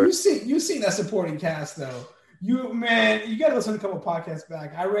that supporting cast though. You gotta listen to a couple podcasts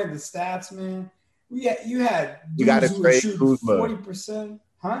back. I read the stats, man. You got to trade Kuzma. 40%,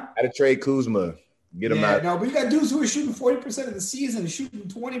 huh? Got to trade Kuzma. Get him out. No, but you got dudes who are shooting 40% of the season, shooting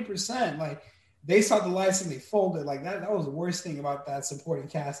 20%. Like they saw the lights and they folded. Like that was the worst thing about that supporting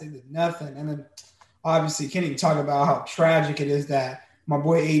cast. They did nothing. And then obviously can't even talk about how tragic it is that my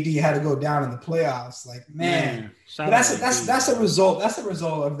boy AD had to go down in the playoffs. Like, man. That's a result. That's a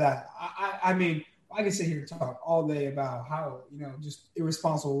result of that. I mean, I can sit here and talk all day about how, you know, just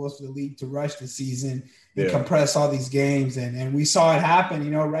irresponsible it was for the league to rush the season and compress all these games. And we saw it happen,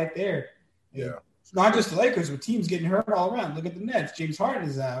 you know, right there. Yeah. It's not just the Lakers, but teams getting hurt all around. Look at the Nets. James Harden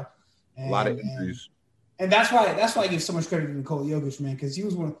is out. A lot of injuries. And that's why I give so much credit to Nikola Jokic, man, because he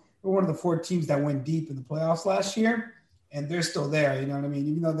was one of the 4 teams that went deep in the playoffs last year. And they're still there, you know what I mean?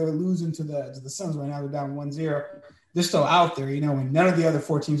 Even though they're losing to the Suns right now, they're down 1-0. they're still out there, you know, when none of the other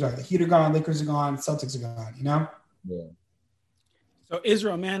 4 teams are. The Heat are gone, Lakers are gone, Celtics are gone, you know? Yeah. So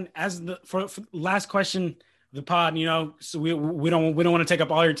Israel, man, as for last question of the pod, you know, so we don't want to take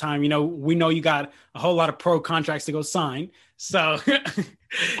up all your time. You know, we know you got a whole lot of pro contracts to go sign. So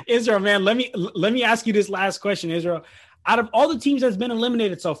Israel, man, let me ask you this last question, Israel. Out of all the teams that's been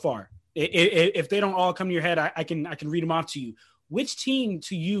eliminated so far, if they don't all come to your head, I can read them off to you. Which team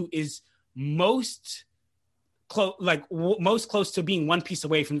to you is most close to being one piece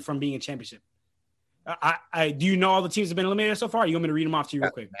away from being a championship? Do you know all the teams that have been eliminated so far? Or you want me to read them off to you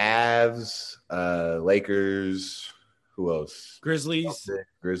real quick? Mavs, Lakers, who else?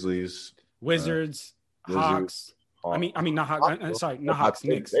 Grizzlies, Wizards, Hawks. I mean, not Hawks. Sorry, not Hawks.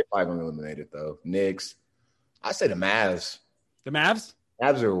 Knicks. They probably gonna eliminate it though. Knicks. I say the Mavs. The Mavs.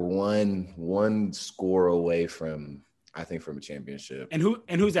 Mavs are one score away from, I think, from a championship. And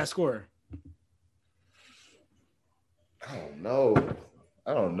who's that scorer? I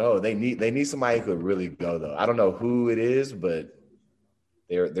don't know. They need somebody who could really go though. I don't know who it is, but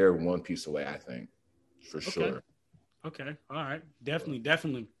they're one piece away, I think, for sure. Okay. All right.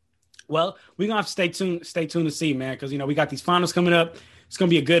 Definitely. Well, we're gonna have to stay tuned to see, man, because you know we got these finals coming up. It's gonna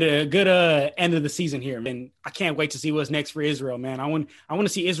be a good end of the season here, and I can't wait to see what's next for Israel, man. I want to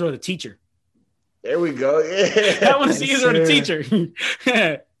see Israel the teacher. There we go. Yeah. I want to see Israel the teacher.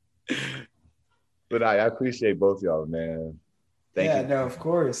 But I appreciate both y'all, man. Thank you. No, of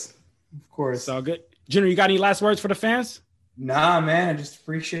course. It's all good. Jenner, you got any last words for the fans? Nah, man. I just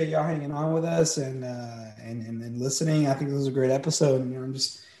appreciate y'all hanging on with us and listening. I think this was a great episode. And, you know, I'm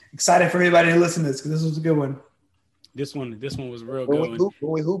just excited for everybody to listen to this because this was a good one. This one was a real good one.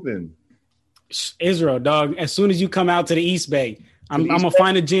 When we hooping? Israel, dog. As soon as you come out to the East Bay, I'm gonna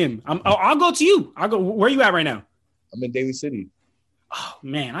find a gym. I'll go to you. I'll go. Where you at right now? I'm in Daly City. Oh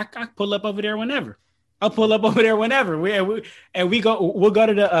man, I pull up over there whenever. I'll pull up over there whenever. We'll go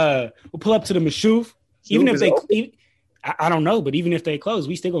to the we'll pull up to the Mashouf. Even if they, I don't know, but even if they close,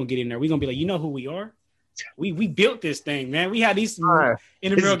 we still gonna get in there. We gonna be like, you know who we are. We built this thing, man. We had these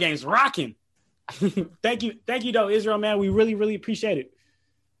intramural games rocking. Thank you, though, Israel, man. We really, really appreciate it.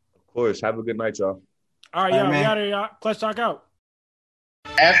 Of course. Have a good night, y'all. All right, y'all. We out of here, y'all. Clutch Talk out.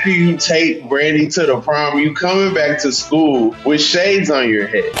 After you take Brandy to the prom, you coming back to school with shades on your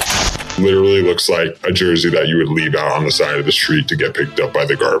head. Literally looks like a jersey that you would leave out on the side of the street to get picked up by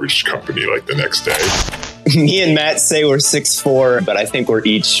the garbage company like the next day. Me and Matt say we're 6'4", but I think we're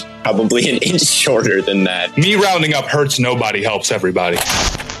each probably an inch shorter than that. Me rounding up hurts nobody, helps everybody.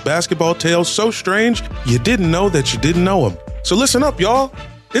 Basketball tales so strange, you didn't know that you didn't know them. So listen up, y'all.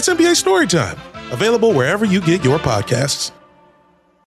 It's NBA Storytime, available wherever you get your podcasts.